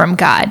away from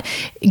God.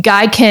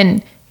 God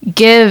can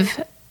give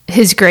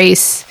his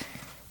grace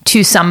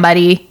to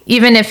somebody,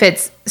 even if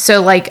it's,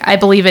 so like, I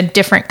believe in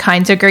different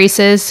kinds of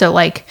graces. So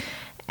like,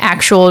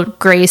 actual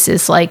grace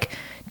is like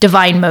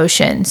divine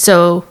motion.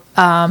 So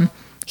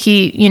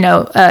he,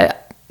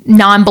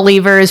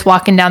 non-believers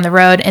walking down the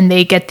road and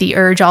they get the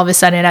urge all of a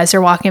sudden as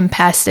they're walking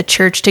past the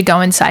church to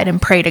go inside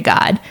and pray to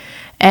God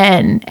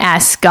and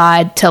ask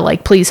God to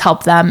like, please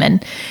help them.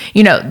 And,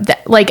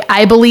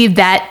 I believe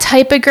that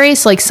type of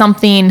grace, like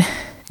something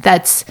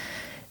that's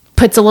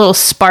puts a little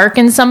spark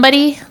in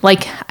somebody,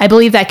 like I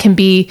believe that can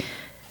be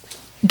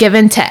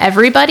given to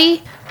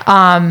everybody.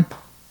 And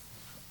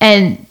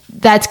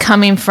that's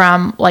coming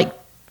from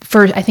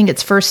I think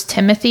it's 1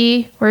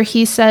 Timothy where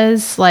he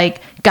says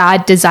like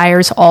God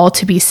desires all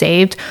to be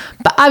saved.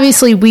 But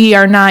obviously we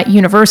are not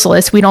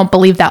universalists. We don't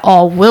believe that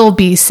all will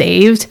be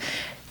saved.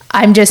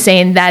 I'm just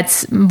saying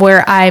that's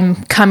where I'm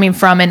coming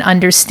from in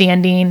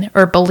understanding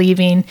or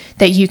believing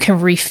that you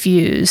can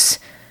refuse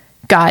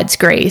God's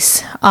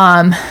grace.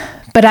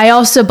 But I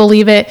also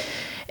believe it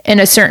in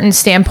a certain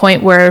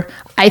standpoint where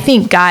I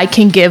think God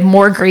can give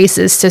more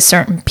graces to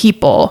certain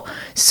people.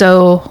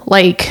 So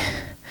like,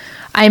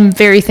 I'm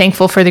very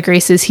thankful for the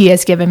graces he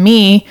has given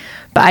me,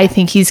 but I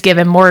think he's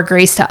given more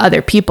grace to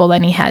other people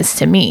than he has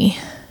to me.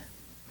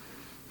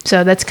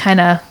 So that's kind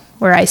of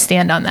where I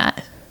stand on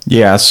that.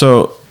 Yeah.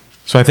 So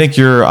I think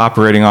you're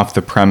operating off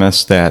the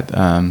premise that,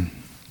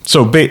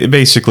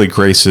 basically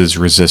grace is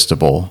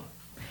resistible.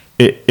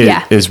 It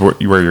is where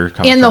you're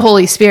coming from. And the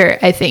Holy Spirit,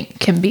 I think,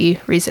 can be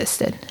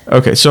resisted.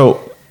 Okay.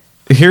 So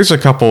here's a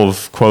couple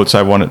of quotes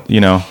I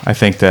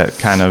think that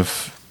kind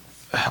of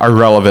are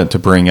relevant to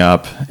bring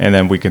up, and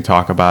then we can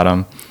talk about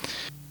them.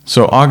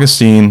 So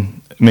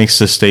Augustine makes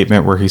this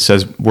statement where he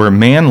says, "Were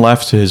man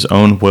left to his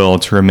own will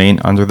to remain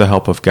under the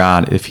help of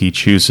God if he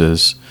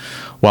chooses,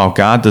 while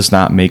God does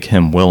not make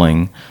him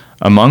willing,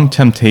 among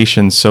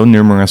temptations so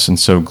numerous and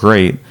so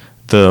great,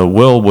 the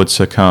will would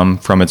succumb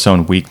from its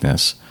own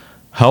weakness.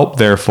 Help,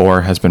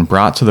 therefore, has been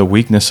brought to the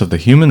weakness of the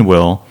human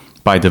will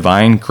by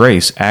divine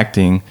grace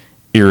acting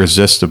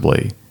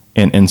irresistibly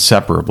and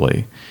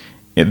inseparably,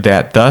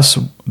 that thus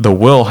the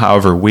will,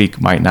 however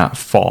weak, might not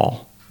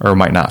fall or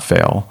might not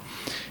fail."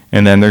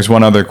 And then there's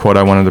one other quote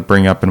I wanted to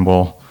bring up, and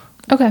we'll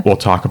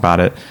talk about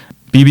it.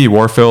 B.B.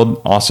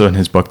 Warfield, also in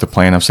his book, The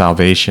Plan of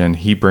Salvation,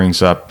 he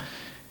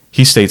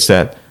states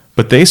that,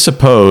 "But they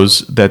suppose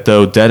that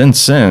though dead in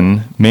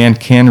sin, man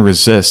can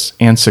resist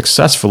and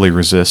successfully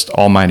resist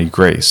Almighty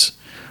grace.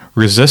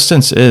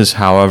 Resistance is,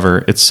 however,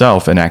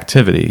 itself an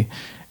activity,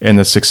 and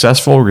the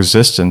successful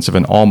resistance of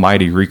an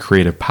almighty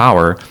recreative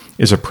power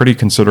is a pretty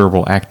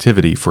considerable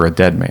activity for a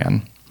dead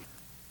man."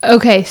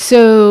 Okay,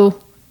 so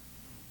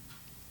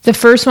the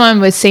first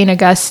one was St.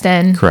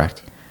 Augustine.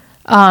 Correct.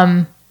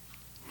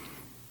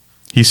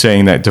 He's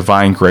saying that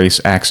divine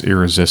grace acts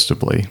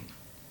irresistibly.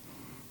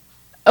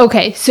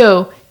 Okay,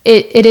 so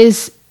it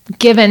is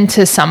given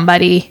to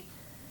somebody,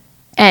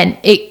 and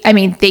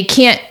they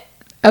can't.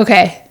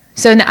 Okay,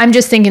 so I'm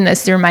just thinking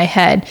this through my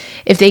head.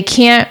 If they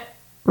can't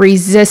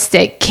resist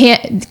it,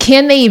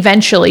 can they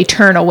eventually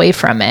turn away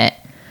from it?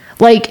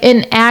 Like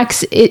in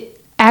Acts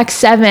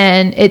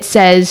 7, it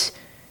says,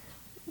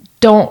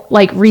 don't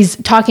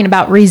talking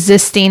about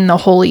resisting the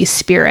Holy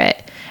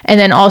Spirit. And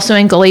then also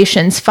in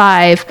Galatians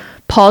 5,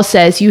 Paul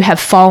says you have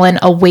fallen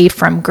away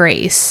from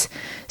grace.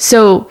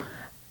 So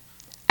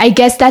I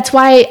guess that's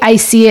why I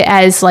see it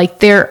as like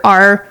there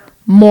are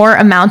more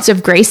amounts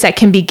of grace that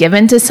can be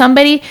given to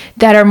somebody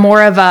that are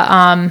more of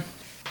a,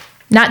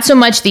 not so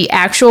much the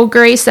actual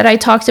grace that I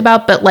talked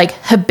about, but like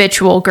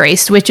habitual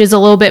grace, which is a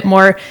little bit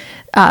more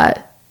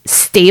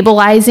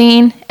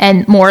stabilizing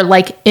and more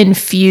like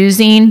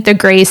infusing the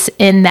grace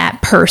in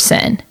that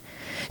person.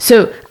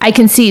 So I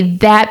can see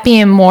that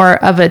being more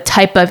of a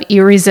type of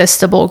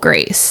irresistible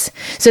grace.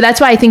 So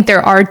that's why I think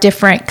there are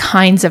different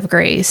kinds of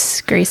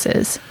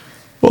graces.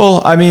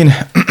 Well, I mean,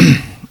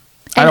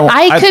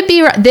 I could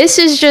be right. This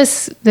is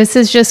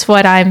just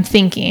what I'm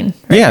thinking.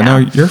 Right now.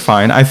 No, you're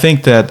fine. I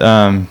think that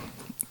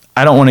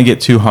I don't want to get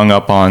too hung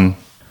up on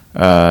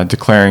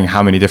declaring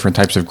how many different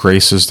types of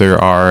graces there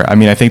are. I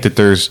mean, I think that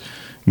there's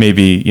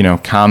maybe,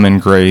 common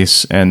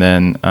grace, and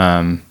then,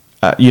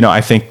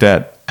 I think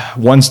that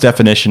one's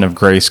definition of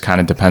grace kind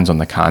of depends on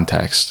the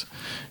context.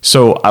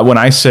 So when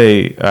I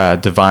say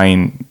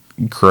divine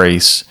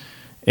grace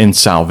in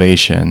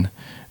salvation,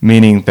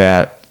 meaning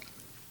that,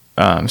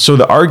 so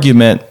the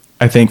argument,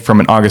 I think from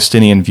an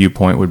Augustinian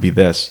viewpoint would be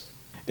this,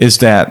 is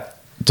that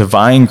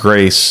divine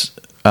grace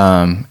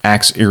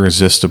acts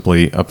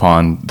irresistibly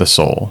upon the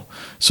soul.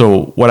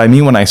 So what I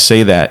mean when I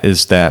say that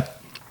is that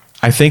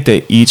I think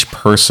that each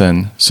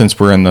person, since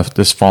we're in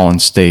this fallen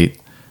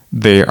state,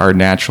 they are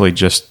naturally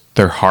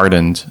they're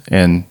hardened,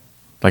 and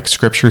like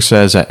Scripture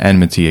says, at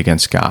enmity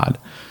against God.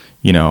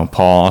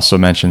 Paul also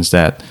mentions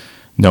that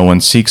no one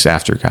seeks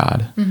after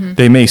God. Mm-hmm.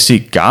 They may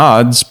seek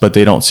gods, but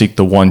they don't seek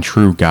the one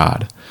true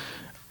God.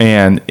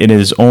 And it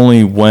is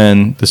only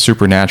when the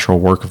supernatural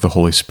work of the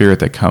Holy Spirit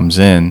that comes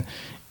in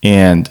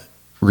and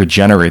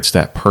regenerates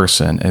that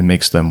person and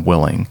makes them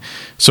willing.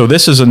 So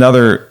this is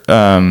another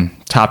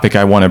topic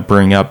I want to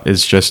bring up,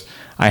 is just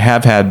I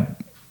have had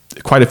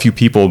quite a few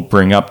people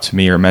bring up to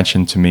me or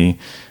mention to me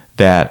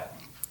that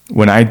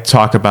when I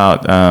talk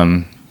about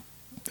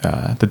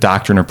the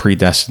doctrine of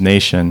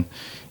predestination,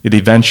 it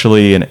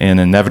eventually and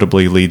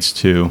inevitably leads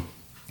to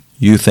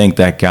you think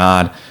that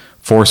God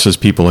forces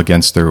people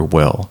against their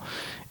will.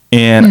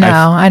 And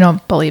no, I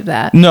don't believe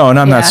that. No, and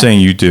I'm not saying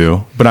you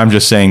do, but I'm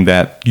just saying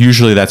that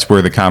usually that's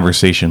where the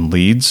conversation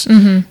leads.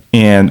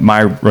 And my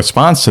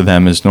response to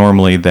them is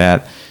normally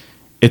that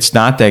it's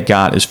not that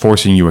God is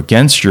forcing you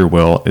against your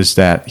will, is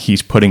that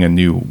he's putting a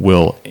new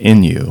will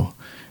in you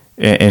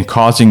and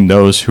causing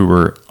those who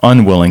were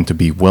unwilling to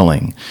be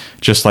willing.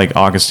 Just like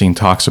Augustine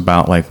talks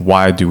about, like,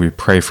 why do we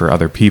pray for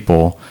other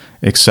people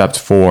except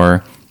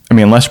for,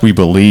 unless we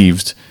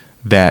believed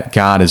that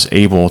God is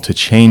able to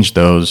change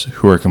those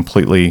who are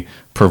completely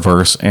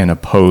perverse and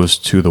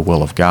opposed to the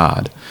will of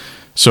God.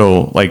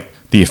 So, like,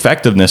 the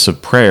effectiveness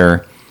of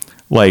prayer,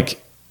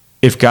 like,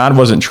 if God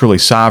wasn't truly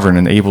sovereign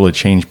and able to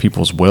change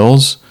people's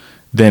wills,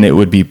 then it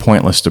would be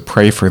pointless to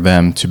pray for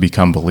them to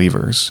become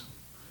believers.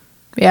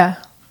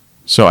 Yeah.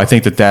 So I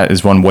think that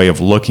is one way of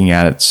looking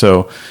at it.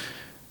 So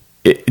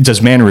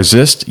does man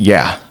resist?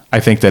 Yeah. I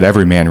think that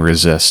every man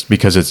resists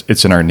because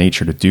it's in our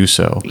nature to do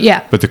so.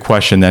 Yeah. But the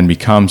question then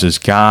becomes, is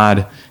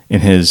God in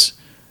his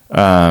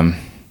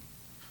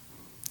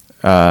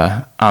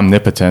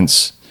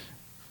omnipotence,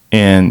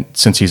 and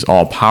since he's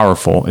all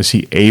powerful, is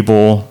he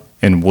able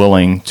and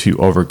willing to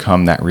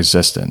overcome that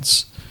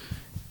resistance?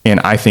 And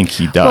I think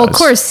he does. Well, of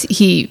course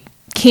he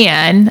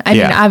can. I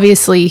mean,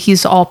 obviously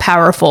he's all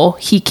powerful.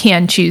 He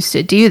can choose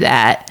to do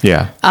that.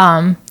 Yeah.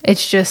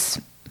 It's just,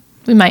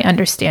 we might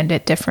understand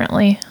it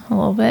differently a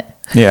little bit.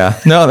 Yeah,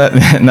 no,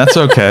 that's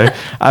okay.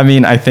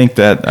 I think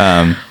that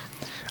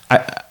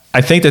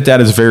I think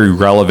that is very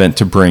relevant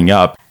to bring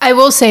up. I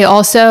will say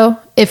also,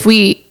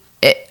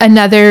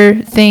 another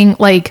thing,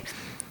 like,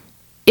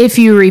 if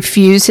you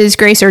refuse his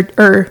grace,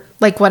 or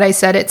like what I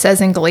said, it says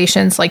in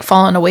Galatians, like,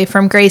 fallen away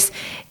from grace,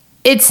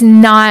 it's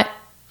not,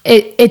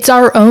 it's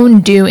our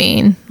own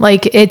doing.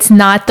 Like, it's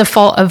not the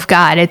fault of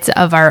God, it's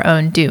of our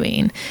own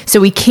doing. So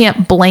we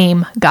can't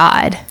blame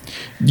God.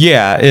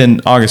 Yeah,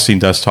 and Augustine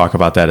does talk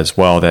about that as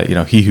well, that,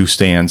 he who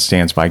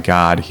stands by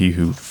God, he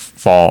who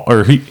falls,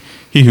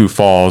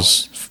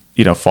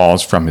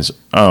 falls from his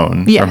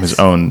own, yes. from his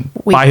own,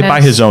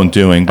 by his own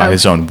doing, by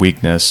his own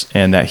weakness,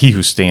 and that he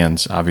who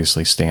stands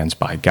obviously stands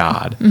by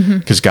God,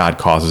 because God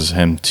causes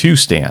him to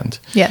stand.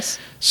 Yes.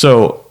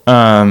 So,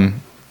 going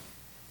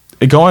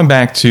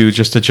back to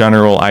just a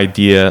general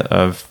idea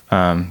of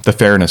the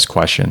fairness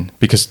question,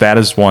 because that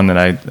is one that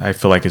I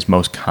feel like is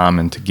most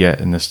common to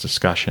get in this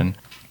discussion.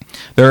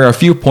 There are a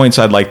few points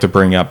I'd like to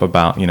bring up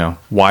about,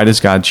 why does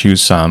God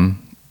choose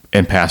some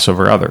and pass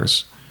over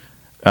others?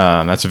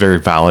 That's a very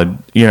valid,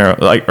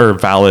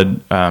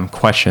 valid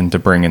question to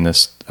bring in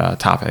this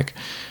topic.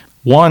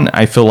 One,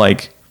 I feel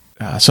like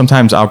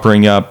sometimes I'll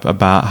bring up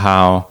about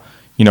how,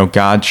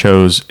 God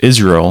chose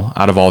Israel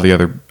out of all the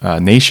other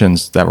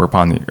nations that were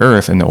upon the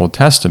earth in the Old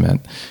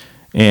Testament.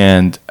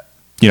 And,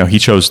 he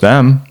chose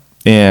them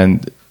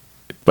and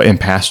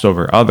passed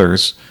over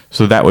others.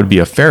 So that would be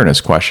a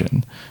fairness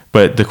question.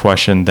 But the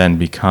question then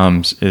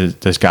becomes,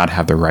 does God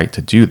have the right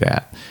to do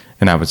that?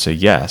 And I would say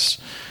yes.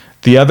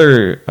 The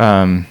other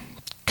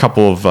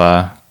couple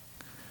of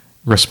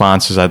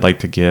responses I'd like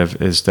to give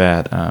is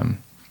that,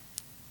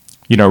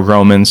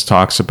 Romans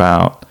talks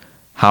about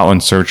how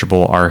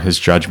unsearchable are his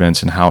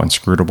judgments and how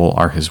inscrutable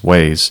are his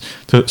ways.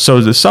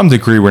 So to some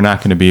degree, we're not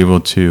going to be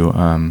able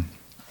to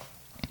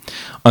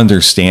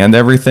understand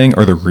everything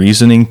or the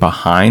reasoning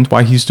behind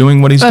why he's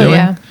doing what he's doing.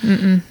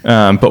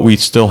 Yeah. But we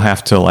still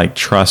have to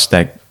trust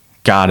that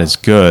God is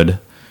good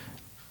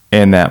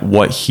and that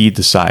what he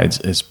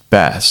decides is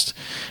best.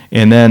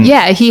 And then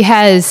he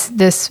has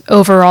this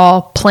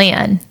overall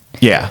plan.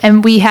 Yeah.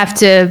 And we have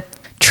to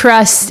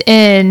trust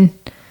in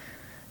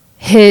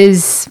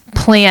his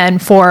plan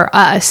for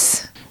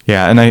us.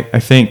 Yeah, and I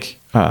think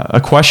a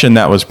question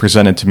that was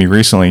presented to me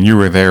recently, and you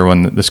were there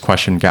when this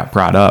question got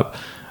brought up,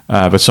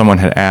 but someone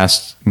had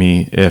asked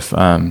me if,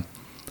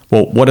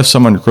 what if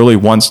someone really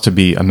wants to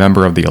be a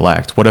member of the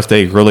elect? What if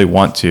they really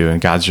want to, and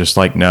God's just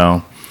like,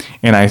 no?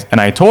 And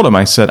I told him,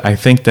 I said, I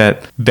think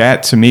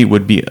that to me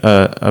would be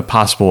a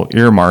possible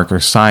earmark or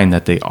sign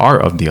that they are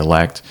of the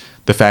elect,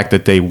 the fact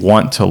that they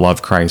want to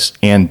love Christ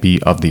and be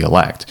of the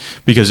elect.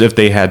 Because if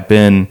they had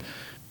been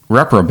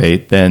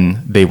reprobate,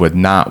 then they would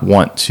not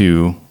want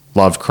to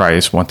love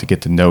Christ, want to get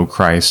to know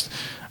Christ,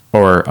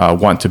 or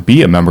want to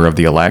be a member of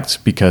the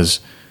elect because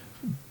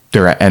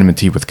they're at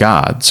enmity with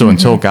God. So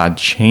until God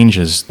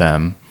changes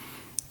them,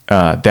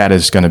 that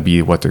is going to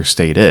be what their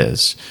state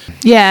is.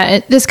 Yeah,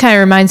 this kind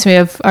of reminds me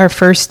of our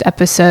first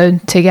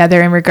episode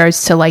together in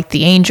regards to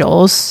the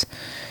angels,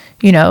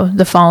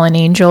 the fallen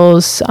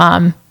angels.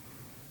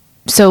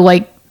 So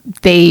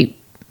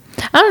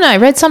I don't know, I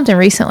read something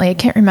recently, I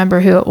can't remember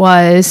who it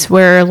was,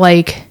 where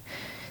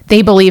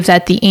they believe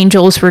that the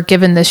angels were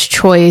given this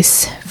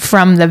choice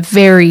from the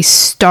very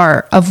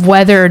start of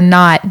whether or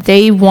not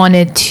they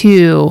wanted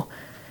to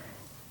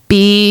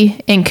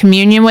be in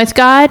communion with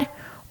God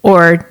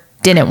or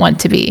didn't want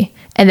to be.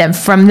 And then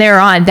from there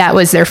on, that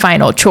was their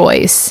final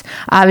choice.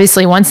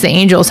 Obviously, once the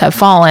angels have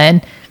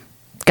fallen,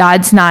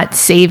 God's not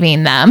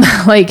saving them.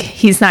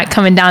 He's not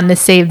coming down to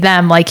save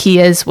them like he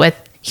is with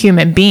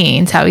human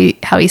beings, how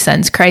he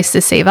sends Christ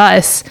to save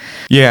us.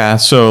 Yeah.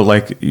 So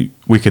like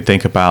we could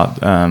think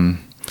about, and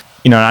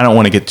I don't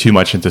want to get too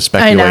much into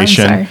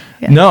speculation. I know, I'm sorry.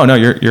 Yeah. No,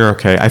 you're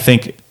okay. I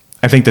think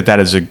that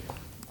is an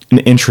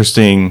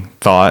interesting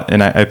thought.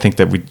 And I think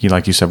that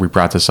like you said, we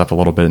brought this up a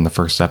little bit in the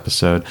first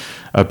episode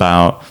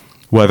about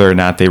whether or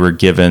not they were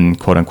given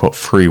quote unquote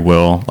free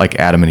will, like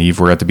Adam and Eve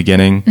were at the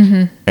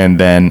beginning, and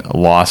then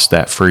lost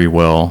that free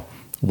will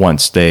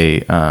once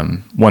they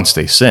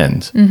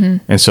sinned.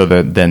 And so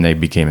that then they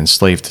became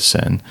enslaved to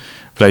sin.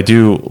 But I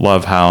do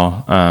love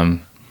how,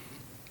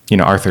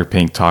 Arthur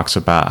Pink talks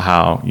about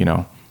how,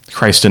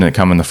 Christ didn't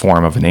come in the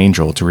form of an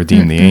angel to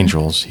redeem the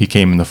angels. He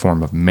came in the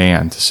form of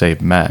man to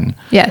save men.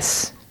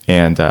 Yes.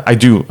 And I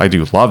do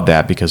love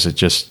that, because it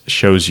just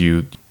shows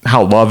you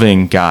how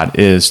loving God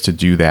is to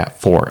do that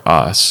for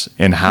us,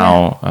 and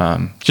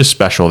how just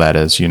special that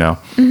is,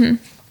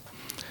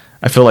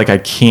 I feel like I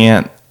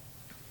can't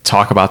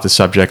talk about the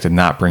subject and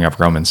not bring up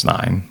Romans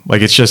 9.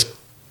 Like, it's just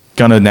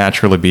going to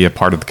naturally be a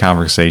part of the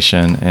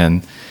conversation.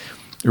 And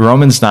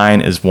Romans 9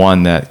 is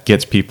one that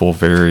gets people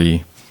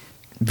very,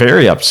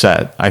 very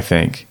upset, I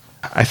think.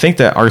 I think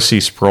that R.C.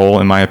 Sproul,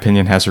 in my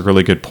opinion, has a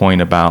really good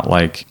point about,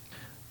 like,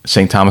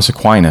 St. Thomas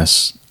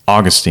Aquinas,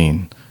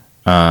 Augustine,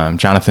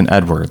 Jonathan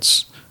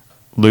Edwards,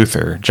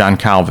 Luther, John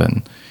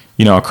Calvin,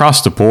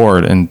 across the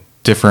board in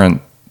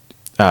different,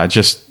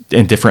 just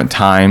in different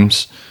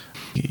times.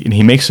 And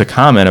he makes a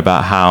comment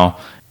about how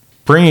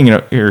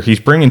he's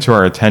bringing to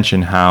our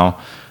attention how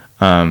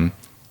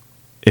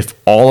if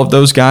all of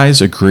those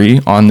guys agree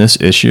on this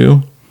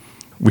issue,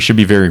 we should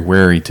be very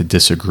wary to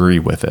disagree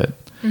with it.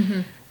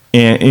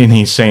 And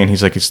he's saying,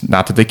 he's like, it's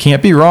not that they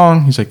can't be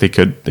wrong. He's like, they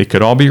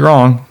could all be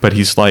wrong, but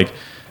he's like,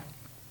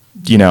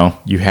 you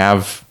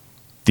have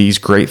these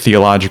great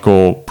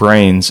theological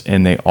brains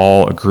and they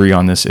all agree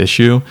on this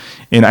issue.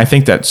 And I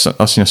think that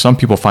some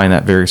people find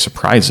that very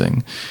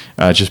surprising,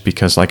 just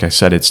because, like I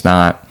said, it's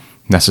not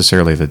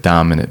necessarily the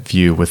dominant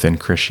view within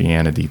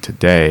Christianity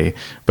today.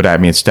 But I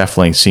mean, it's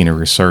definitely seen a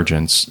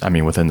resurgence,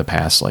 within the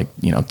past,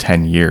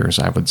 10 years,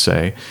 I would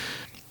say.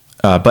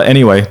 But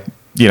anyway,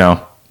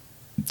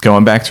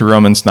 going back to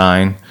Romans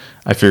 9,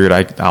 I figured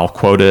I'll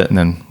quote it and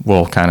then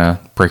we'll kind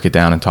of break it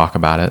down and talk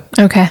about it.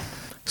 Okay.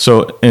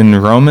 So in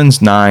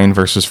Romans 9,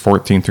 verses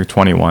 14 through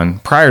 21,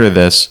 prior to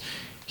this,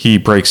 he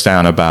breaks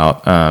down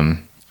about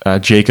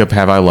Jacob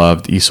have I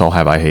loved, Esau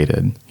have I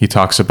hated. He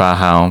talks about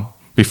how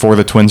before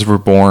the twins were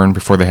born,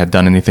 before they had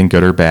done anything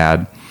good or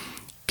bad,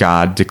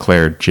 God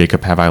declared,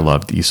 Jacob have I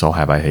loved, Esau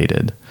have I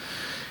hated.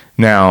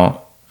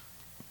 Now,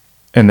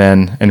 and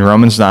then in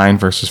Romans 9,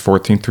 verses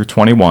 14 through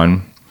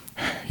 21,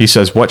 he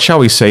says, what shall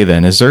we say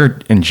then? Is there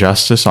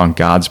injustice on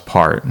God's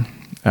part?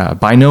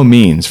 By no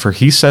means, for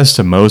he says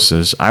to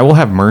Moses, I will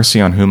have mercy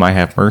on whom I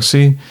have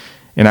mercy,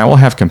 and I will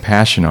have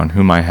compassion on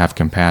whom I have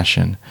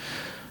compassion.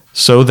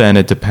 So then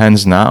it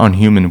depends not on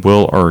human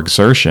will or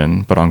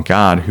exertion, but on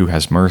God who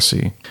has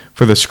mercy.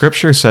 For the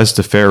scripture says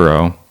to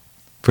Pharaoh,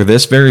 for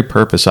this very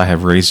purpose I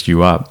have raised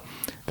you up,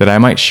 that I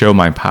might show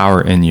my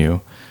power in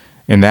you,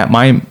 and that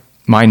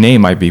my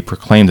name might be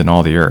proclaimed in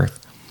all the earth.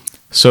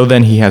 So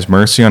then he has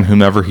mercy on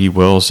whomever he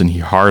wills, and he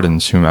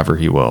hardens whomever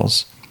he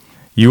wills.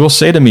 You will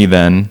say to me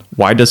then,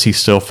 why does he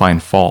still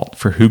find fault?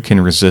 For who can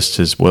resist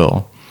his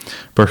will?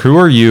 But who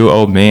are you,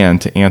 O man,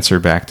 to answer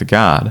back to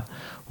God?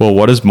 Well,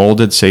 what is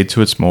molded, say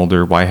to its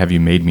molder, why have you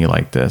made me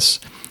like this?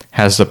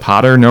 Has the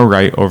potter no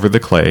right over the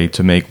clay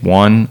to make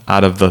one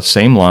out of the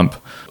same lump,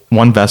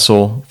 one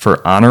vessel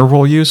for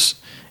honorable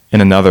use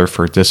and another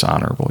for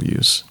dishonorable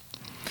use?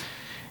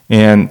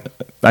 And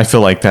I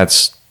feel like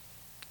that's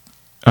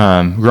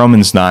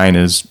Romans 9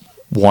 is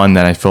one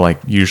that I feel like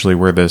usually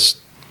where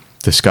this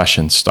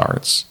discussion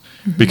starts,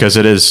 because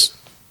it is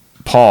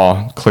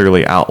Paul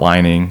clearly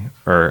outlining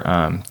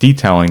or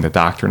detailing the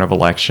doctrine of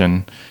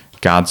election,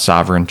 God's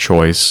sovereign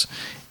choice,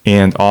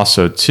 and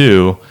also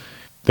too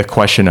the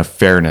question of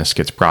fairness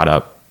gets brought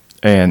up.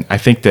 And I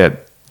think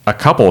that a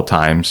couple of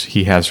times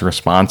he has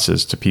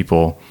responses to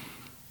people.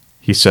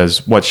 He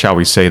says, what shall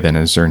we say then?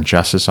 Is there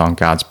injustice on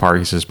God's part?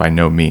 He says, by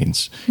no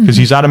means. Because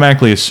he's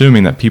automatically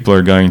assuming that people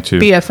are going to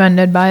be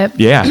offended by it.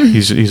 Yeah,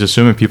 he's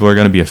assuming people are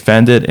going to be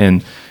offended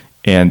and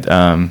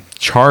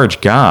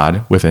charge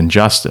God with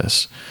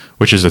injustice,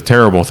 which is a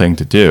terrible thing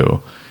to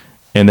do.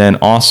 And then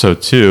also,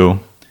 too,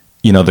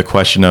 the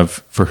question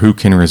of for who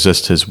can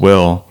resist his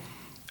will?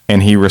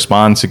 And he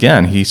responds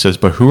again. He says,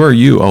 but who are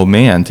you, O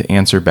man, to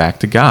answer back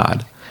to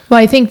God? Well,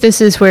 I think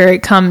this is where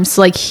it comes,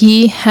 like,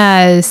 he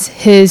has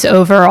his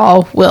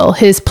overall will,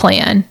 his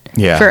plan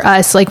for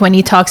us. Like when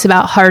he talks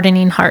about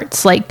hardening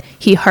hearts, like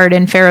he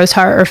hardened Pharaoh's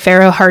heart or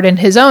Pharaoh hardened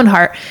his own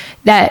heart,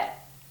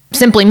 that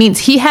simply means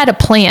he had a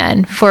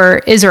plan for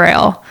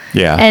Israel.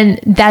 Yeah. And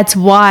that's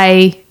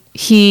why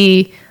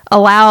he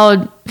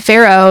allowed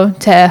Pharaoh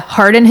to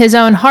harden his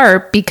own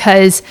heart,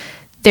 because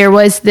there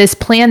was this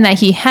plan that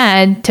he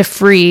had to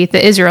free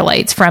the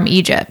Israelites from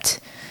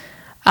Egypt.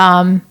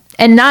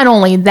 And not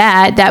only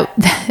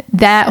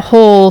that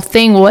whole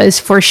thing was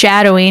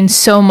foreshadowing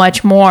so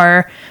much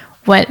more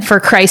for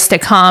Christ to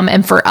come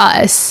and for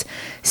us.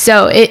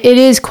 So it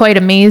is quite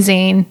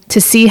amazing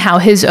to see how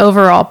his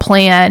overall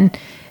plan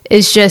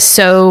is just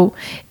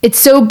it's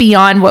so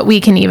beyond what we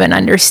can even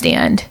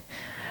understand.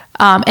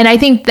 And I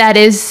think that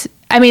is,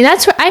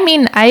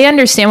 I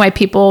understand why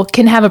people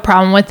can have a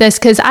problem with this,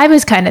 because I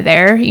was kind of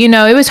there.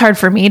 It was hard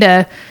for me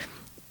to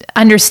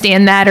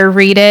understand that or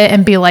read it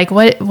and be like,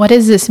 what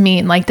does this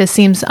mean? Like, this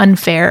seems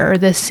unfair, or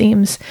this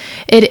seems,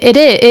 or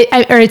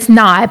it's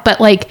not,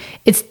 but like,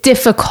 it's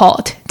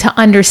difficult to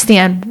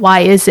understand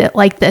why is it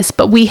like this.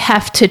 But we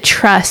have to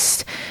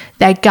trust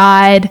that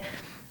God,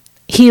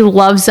 he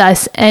loves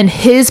us, and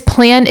his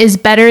plan is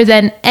better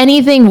than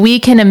anything we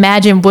can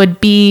imagine would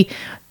be.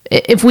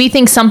 If we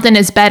think something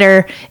is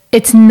better,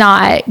 it's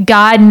not.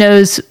 God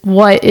knows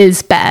what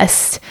is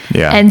best.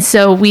 Yeah. And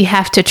so we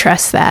have to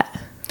trust that.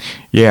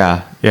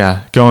 Yeah.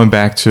 Going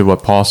back to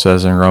what Paul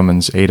says in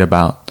Romans 8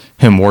 about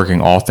him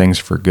working all things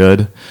for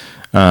good,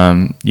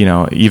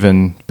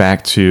 even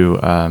back to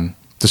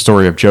the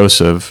story of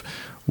Joseph,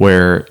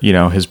 where,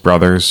 his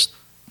brothers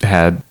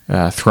had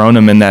thrown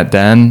him in that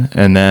den,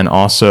 and then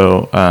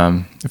also,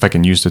 if I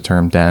can use the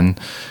term den,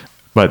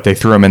 but they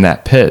threw him in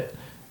that pit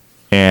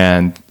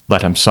and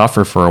let him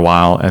suffer for a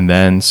while, and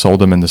then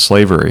sold him into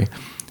slavery.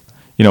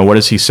 What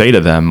does he say to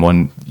them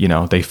when,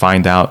 they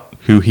find out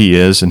who he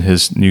is and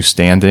his new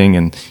standing?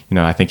 And,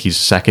 I think he's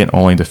second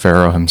only to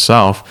Pharaoh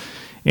himself.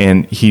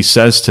 And he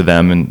says to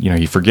them, and,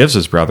 he forgives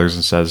his brothers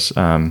and says,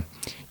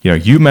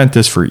 you meant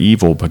this for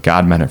evil, but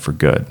God meant it for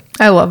good.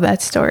 I love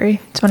that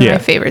story. It's one of my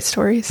favorite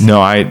stories.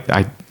 No,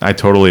 I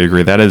totally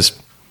agree.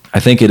 I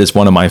think it is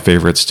one of my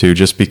favorites too,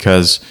 just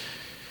because,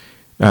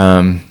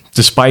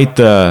 despite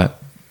the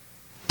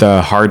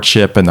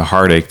hardship and the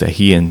heartache that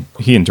he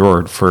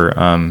endured for,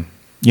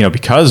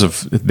 because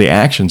of the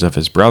actions of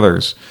his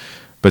brothers,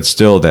 but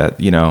still that,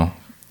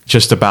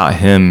 just about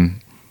him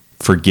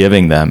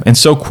forgiving them, and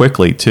so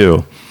quickly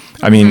too.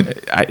 I mean,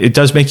 it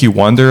does make you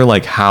wonder,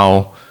 like,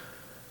 how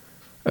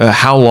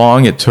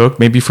long it took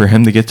maybe for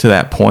him to get to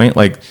that point.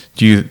 Like,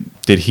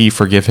 did he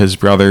forgive his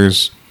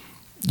brothers,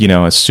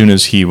 as soon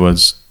as he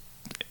was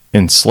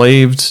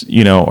enslaved,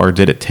 or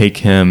did it take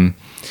him,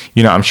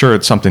 I'm sure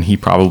it's something he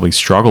probably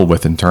struggled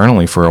with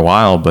internally for a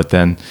while, but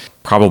then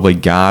probably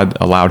God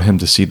allowed him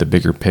to see the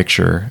bigger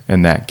picture,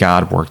 and that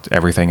God worked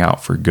everything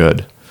out for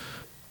good,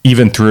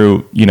 even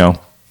through,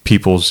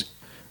 people's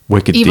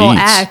wicked evil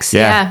deeds. Acts.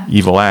 Yeah.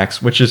 Evil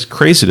acts, which is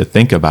crazy to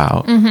think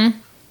about. Mm-hmm.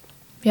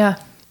 Yeah.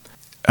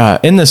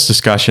 In this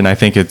discussion, I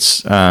think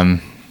it's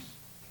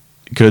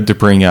good to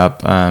bring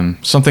up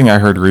something I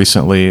heard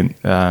recently.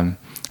 I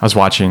was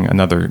watching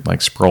another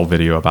Sproul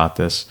video about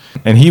this,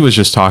 and he was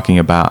just talking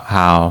about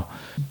how,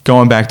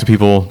 going back to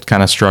people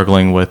kind of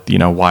struggling with,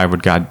 why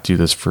would God do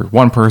this for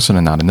one person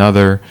and not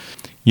another?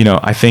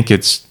 I think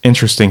it's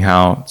interesting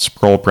how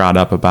Sproul brought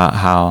up about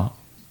how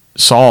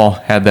Saul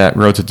had that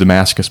road to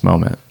Damascus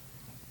moment.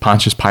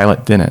 Pontius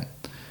Pilate didn't.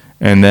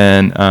 And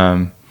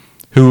then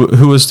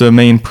who was the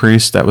main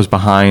priest that was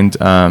behind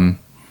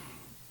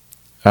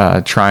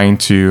trying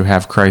to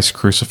have Christ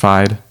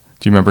crucified?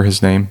 Do you remember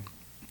his name?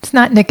 It's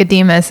not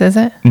Nicodemus, is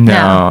it?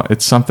 No,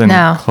 it's something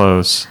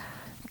close.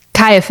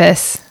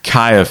 Caiaphas.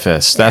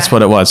 That's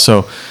what it was.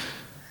 So,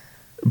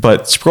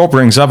 but Sproul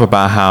brings up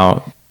about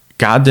how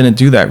God didn't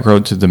do that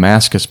road to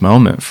Damascus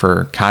moment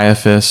for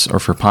Caiaphas or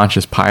for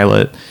Pontius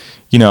Pilate.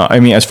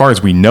 As far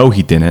as we know,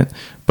 he didn't.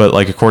 But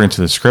according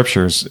to the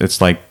scriptures,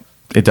 it's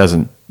it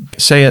doesn't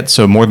say it.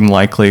 So more than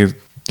likely,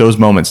 those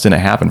moments didn't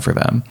happen for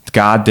them.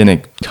 God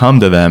didn't come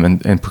to them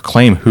and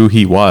proclaim who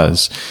he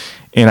was.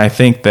 And I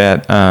think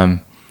that,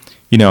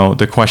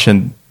 the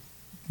question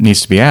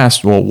needs to be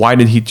asked, well, why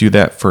did he do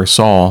that for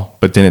Saul,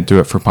 but didn't do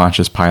it for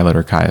Pontius Pilate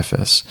or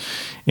Caiaphas?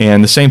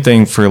 And the same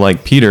thing for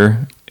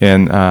Peter,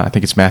 and I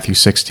think it's Matthew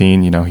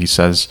 16, he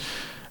says,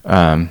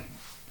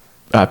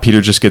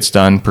 Peter just gets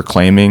done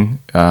proclaiming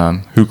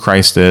who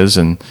Christ is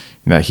and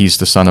that he's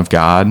the Son of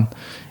God.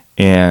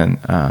 And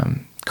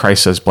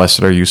Christ says,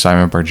 "Blessed are you,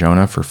 Simon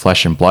Bar-Jonah, for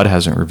flesh and blood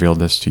hasn't revealed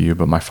this to you,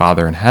 but my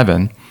Father in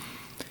heaven."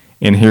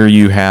 And here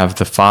you have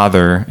the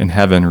Father in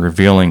heaven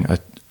revealing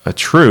a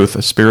truth,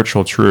 a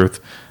spiritual truth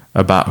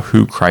about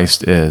who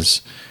Christ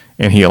is.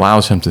 And he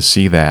allows him to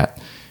see that.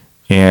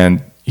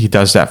 And he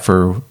does that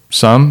for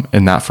some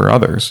and not for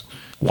others.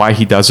 Why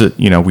he does it,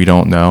 we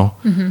don't know.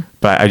 Mm-hmm.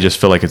 But I just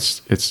feel like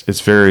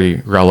it's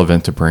very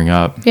relevant to bring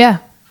up. Yeah.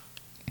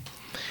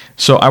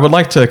 So I would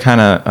like to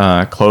kind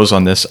of close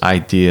on this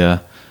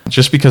idea,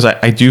 just because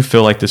I do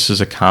feel like this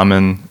is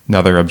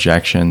another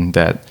objection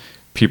that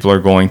people are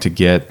going to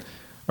get,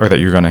 or that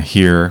you're going to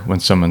hear when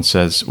someone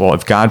says, well,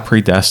 if God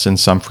predestined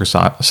some for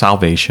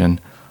salvation,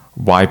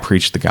 why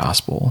preach the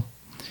gospel?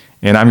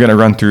 And I'm going to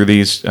run through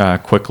these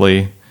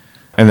quickly,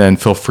 and then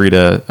feel free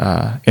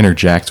to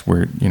interject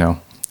where,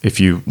 if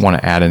you want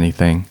to add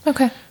anything.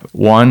 Okay.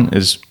 One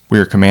is we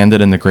are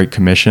commanded in the Great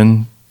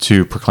Commission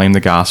to proclaim the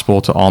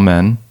gospel to all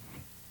men,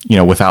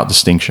 without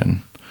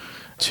distinction.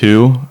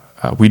 Two,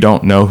 we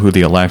don't know who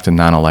the elect and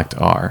non-elect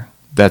are.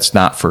 That's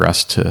not for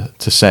us to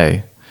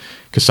say,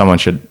 because someone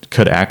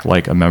could act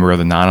like a member of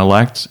the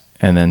non-elect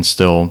and then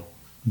still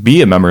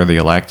be a member of the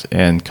elect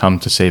and come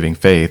to saving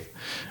faith.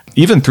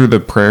 Even through the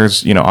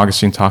prayers,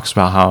 Augustine talks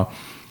about how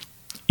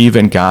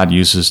even God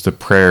uses the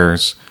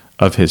prayers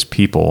of his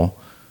people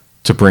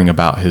to bring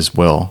about his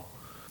will.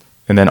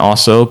 And then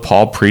also,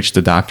 Paul preached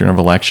the doctrine of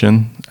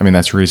election. I mean,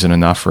 that's reason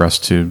enough for us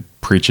to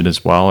preach it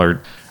as well.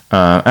 Or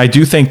I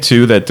do think,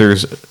 too, that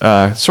there's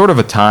sort of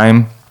a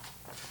time,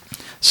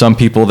 some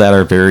people that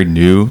are very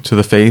new to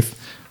the faith,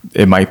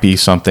 it might be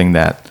something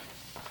that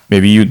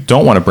maybe you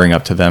don't want to bring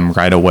up to them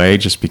right away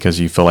just because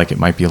you feel like it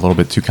might be a little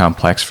bit too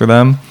complex for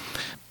them.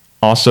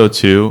 Also,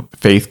 too,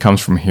 faith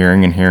comes from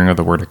hearing and hearing of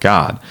the Word of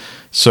God.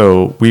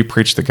 So we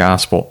preach the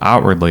gospel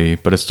outwardly,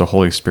 but it's the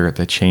Holy Spirit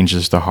that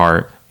changes the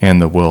heart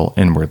and the will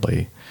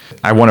inwardly.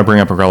 I want to bring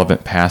up a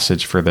relevant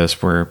passage for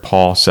this where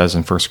Paul says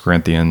in 1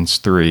 Corinthians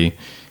 3,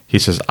 he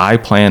says, I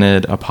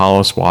planted,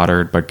 Apollos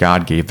watered, but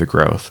God gave the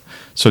growth.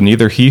 So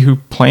neither he who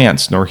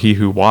plants nor he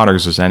who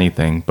waters is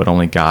anything, but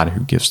only God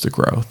who gives the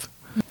growth.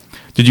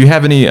 Did you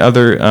have any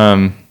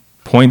other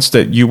points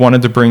that you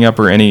wanted to bring up,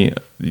 or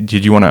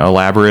did you want to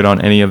elaborate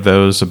on any of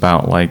those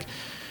about, like,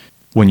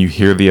 when you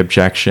hear the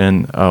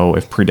objection,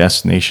 if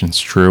predestination is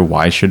true,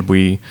 why should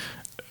we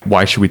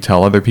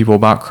tell other people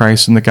about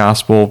Christ and the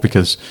gospel?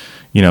 Because,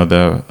 what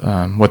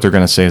they're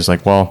going to say is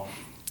like, well,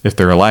 if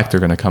they're elect, they're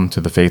going to come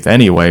to the faith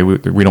anyway.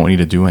 We don't need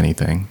to do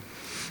anything.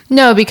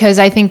 No, because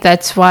I think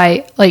that's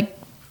why, like,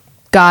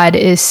 God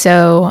is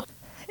so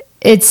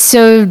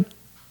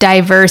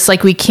diverse.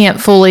 Like, we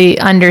can't fully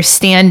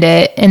understand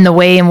it in the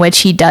way in which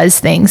he does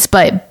things,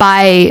 but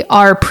by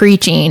our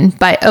preaching,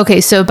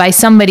 by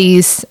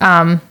somebody's,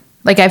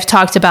 like I've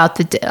talked about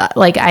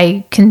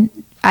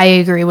I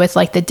agree with,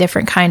 like, the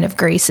different kind of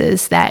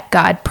graces that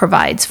God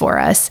provides for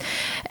us.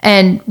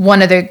 And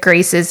one of the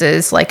graces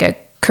is like a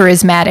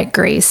charismatic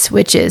grace,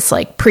 which is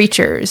like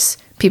preachers,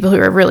 people who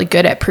are really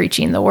good at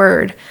preaching the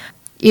word,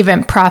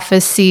 even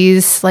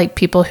prophecies, like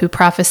people who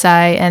prophesy,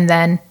 and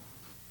then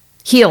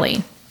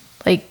healing,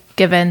 like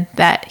given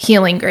that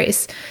healing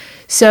grace.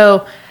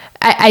 So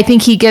I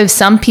think he gives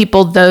some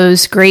people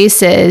those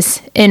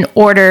graces in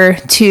order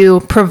to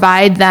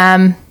provide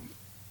them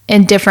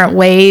in different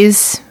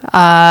ways,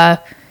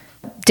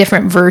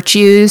 different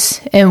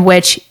virtues in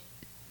which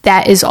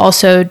that is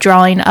also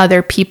drawing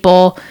other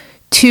people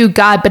to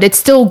God, but it's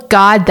still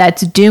God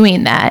that's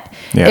doing that.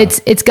 Yeah.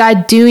 It's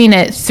God doing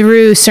it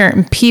through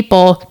certain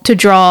people to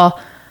draw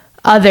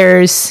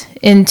others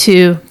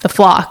into the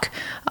flock,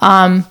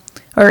 or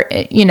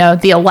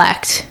the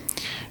elect.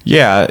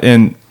 Yeah,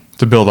 and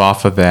to build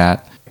off of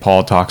that,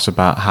 Paul talks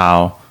about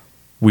how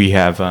we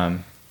have,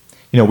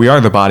 we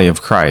are the body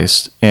of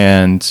Christ,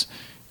 and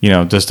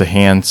does the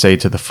hand say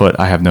to the foot,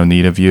 "I have no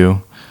need of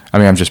you"? I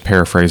mean, I'm just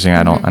paraphrasing.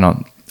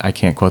 I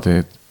can't quote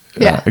the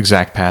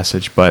exact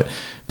passage, but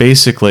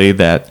basically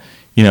that,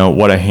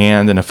 what a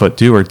hand and a foot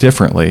do are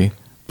differently,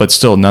 but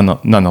still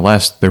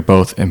nonetheless, they're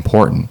both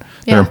important.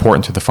 Yeah. They're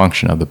important to the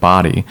function of the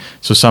body.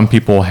 So some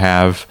people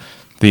have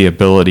the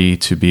ability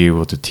to be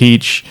able to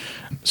teach.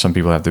 Some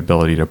people have the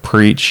ability to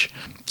preach.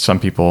 Some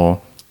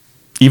people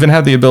even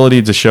have the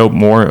ability to show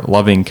more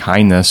loving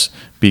kindness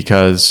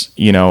because,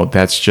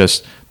 that's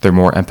just, they're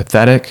more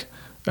empathetic.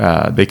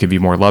 They could be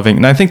more loving.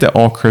 And I think that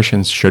all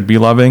Christians should be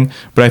loving,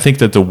 but I think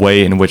that the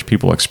way in which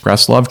people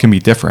express love can be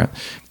different.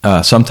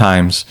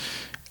 Sometimes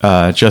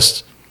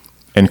just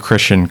in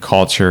Christian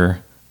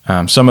culture,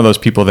 some of those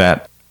people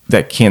that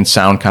can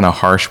sound kind of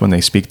harsh when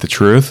they speak the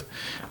truth,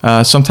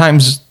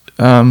 sometimes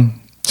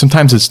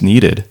it's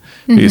needed.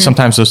 Mm-hmm.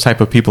 Sometimes those type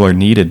of people are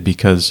needed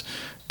because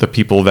the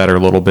people that are a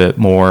little bit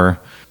more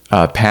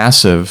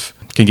passive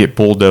can get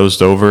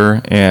bulldozed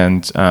over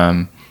and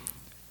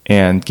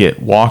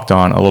get walked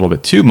on a little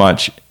bit too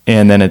much.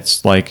 And then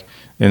it's like,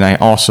 and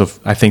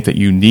I think that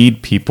you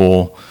need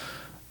people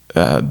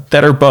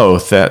that are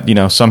both,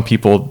 that, some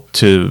people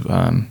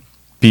to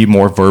be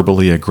more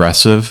verbally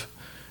aggressive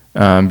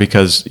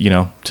because,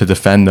 to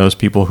defend those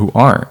people who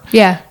aren't.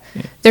 Yeah.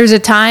 There's a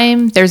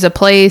time, there's a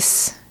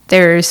place,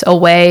 there's a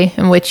way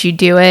in which you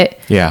do it.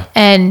 Yeah.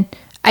 And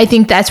I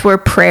think that's where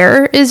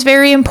prayer is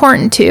very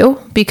important too,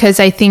 because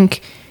I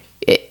think,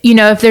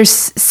 if there's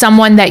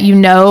someone that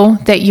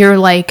that you're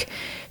like,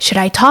 should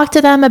I talk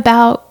to them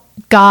about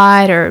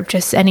God or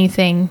just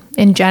anything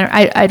in general?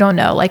 I don't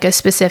know, like a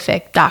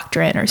specific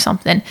doctrine or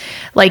something.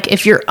 Like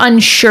if you're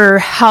unsure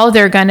how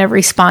they're going to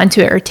respond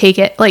to it or take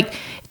it, like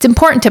it's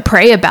important to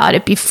pray about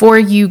it before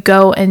you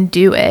go and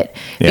do it.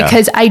 Yeah.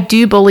 Because I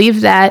do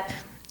believe that,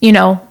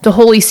 the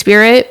Holy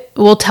Spirit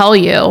will tell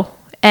you.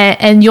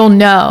 And you'll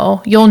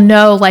know,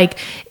 like,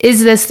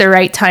 is this the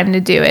right time to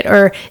do it?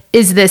 Or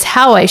is this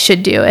how I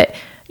should do it?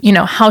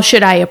 How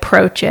should I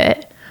approach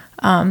it?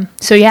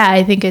 So yeah,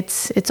 I think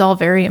it's all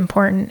very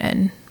important.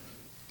 And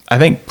I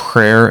think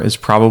prayer is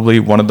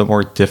probably one of the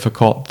more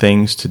difficult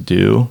things to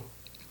do.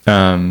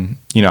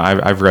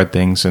 I've read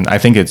things and I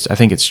think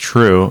it's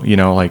true,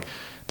 like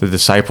the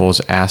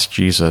disciples asked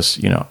Jesus,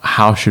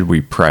 how should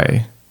we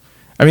pray?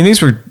 I mean,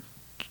 these were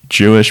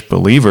Jewish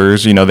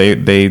believers,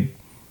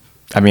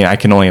 I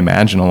can only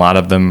imagine a lot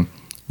of them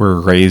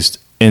were raised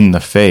in the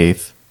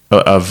faith,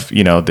 of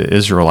the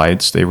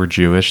Israelites. They were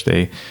Jewish.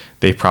 They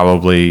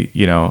probably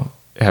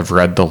have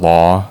read the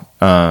law,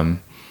 and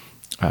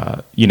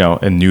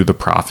knew the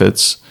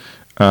prophets.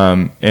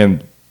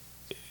 And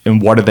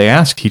what did they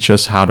ask? Teach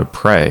us how to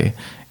pray.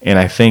 And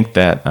I think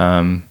that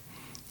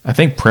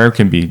prayer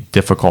can be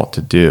difficult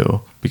to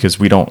do because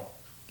we don't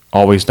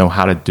always know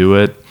how to do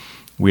it.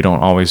 We don't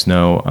always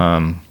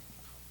know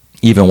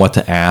even what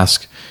to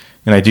ask.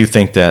 And I do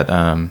think that,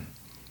 I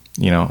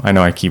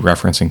know I keep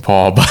referencing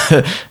Paul,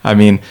 but I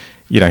mean,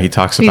 he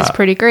talks about... He's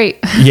pretty great.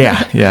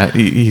 Yeah.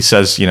 He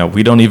says,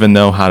 we don't even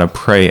know how to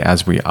pray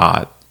as we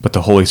ought, but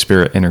the Holy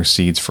Spirit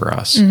intercedes for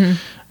us,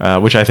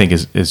 which I think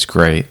is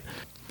great.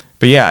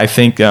 But yeah, I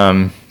think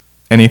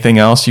anything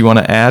else you want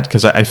to add?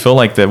 Because I feel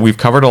like that we've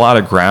covered a lot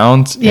of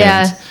ground.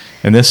 Yeah.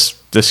 And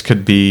this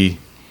could be...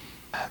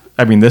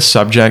 I mean, this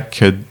subject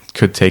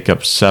could take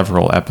up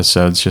several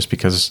episodes just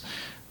because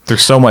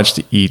there's so much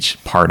to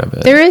each part of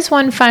it. There is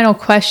one final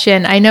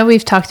question. I know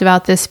we've talked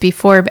about this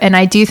before, and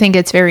I do think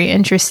it's very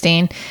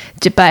interesting,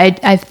 but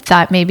I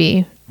thought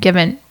maybe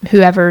given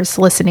whoever's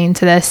listening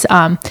to this,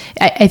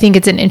 I think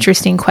it's an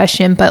interesting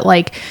question,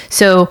 but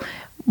so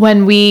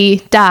when we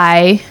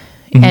die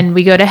and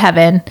we go to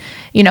heaven,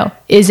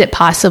 is it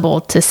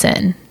possible to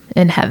sin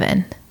in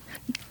heaven?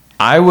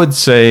 I would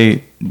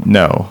say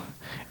no.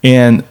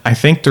 And I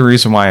think the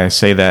reason why I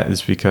say that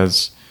is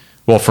because,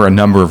 well, for a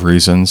number of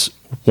reasons.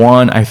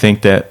 One, I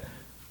think that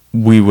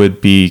we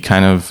would be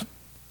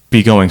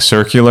going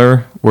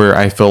circular, where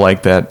I feel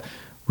like that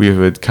we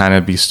would kind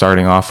of be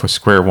starting off with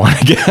square one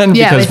again.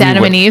 Yeah, with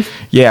Adam and Eve.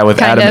 Yeah,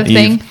 with Adam and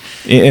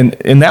Eve.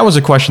 And that was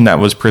a question that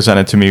was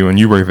presented to me when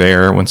you were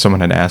there, when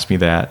someone had asked me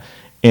that.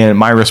 And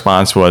my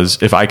response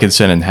was, if I could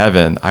sin in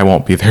heaven, I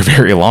won't be there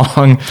very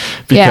long,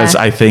 because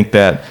I think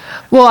that...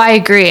 Well, I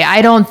agree.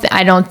 I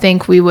don't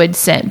think we would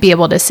be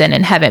able to sin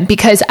in heaven,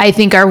 because I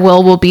think our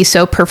will be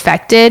so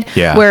perfected.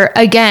 Yeah. Where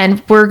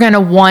again, we're going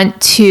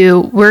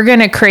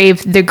to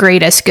crave the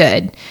greatest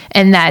good,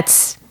 and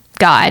that's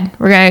God.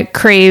 We're going to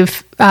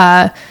crave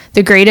the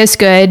greatest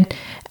good,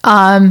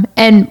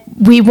 and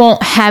we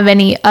won't have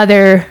any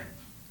other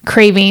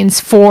cravings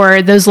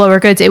for those lower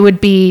goods. It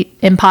would be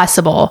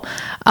impossible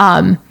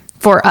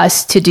for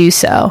us to do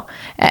so.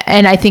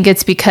 And I think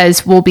it's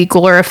because we'll be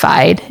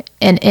glorified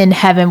in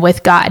heaven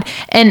with God.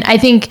 And I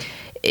think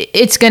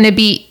it's going to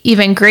be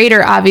even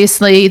greater,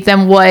 obviously,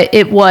 than what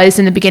it was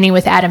in the beginning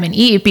with Adam and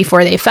Eve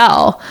before they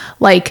fell.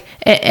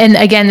 And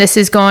again, this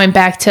is going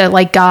back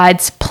to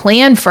God's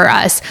plan for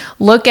us.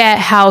 Look at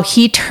how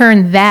he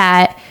turned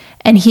that,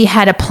 and he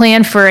had a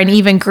plan for an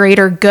even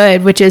greater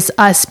good, which is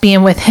us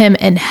being with him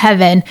in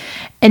heaven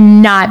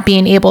and not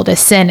being able to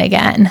sin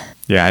again.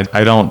 Yeah,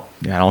 I don't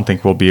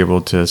think we'll be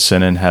able to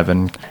sin in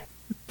heaven.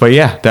 But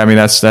yeah, I mean,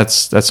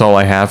 that's all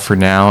I have for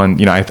now.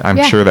 And,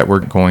 I'm sure that we're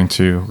going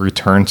to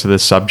return to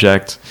this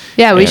subject.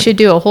 Yeah, we should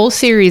do a whole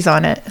series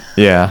on it.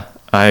 Yeah,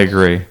 I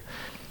agree.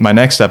 My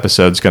next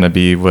episode is going to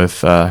be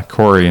with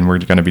Corey, and we're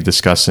going to be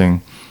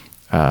discussing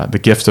the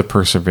gift of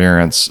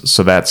perseverance.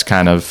 So that's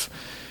kind of,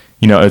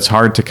 it's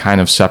hard to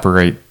kind of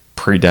separate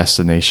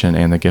predestination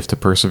and the gift of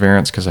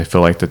perseverance, because I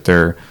feel like that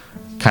they're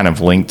kind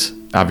of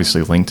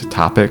obviously linked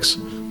topics.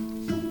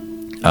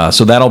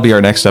 So that'll be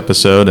our next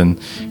episode, and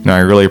I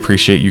really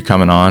appreciate you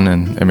coming on,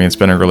 and I mean, it's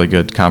been a really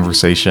good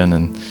conversation,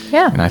 and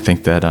I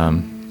think that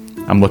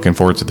I'm looking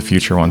forward to the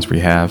future ones we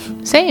have.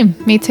 Same,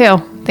 me too.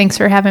 Thanks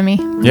for having me.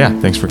 Yeah,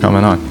 thanks for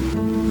coming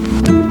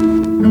on.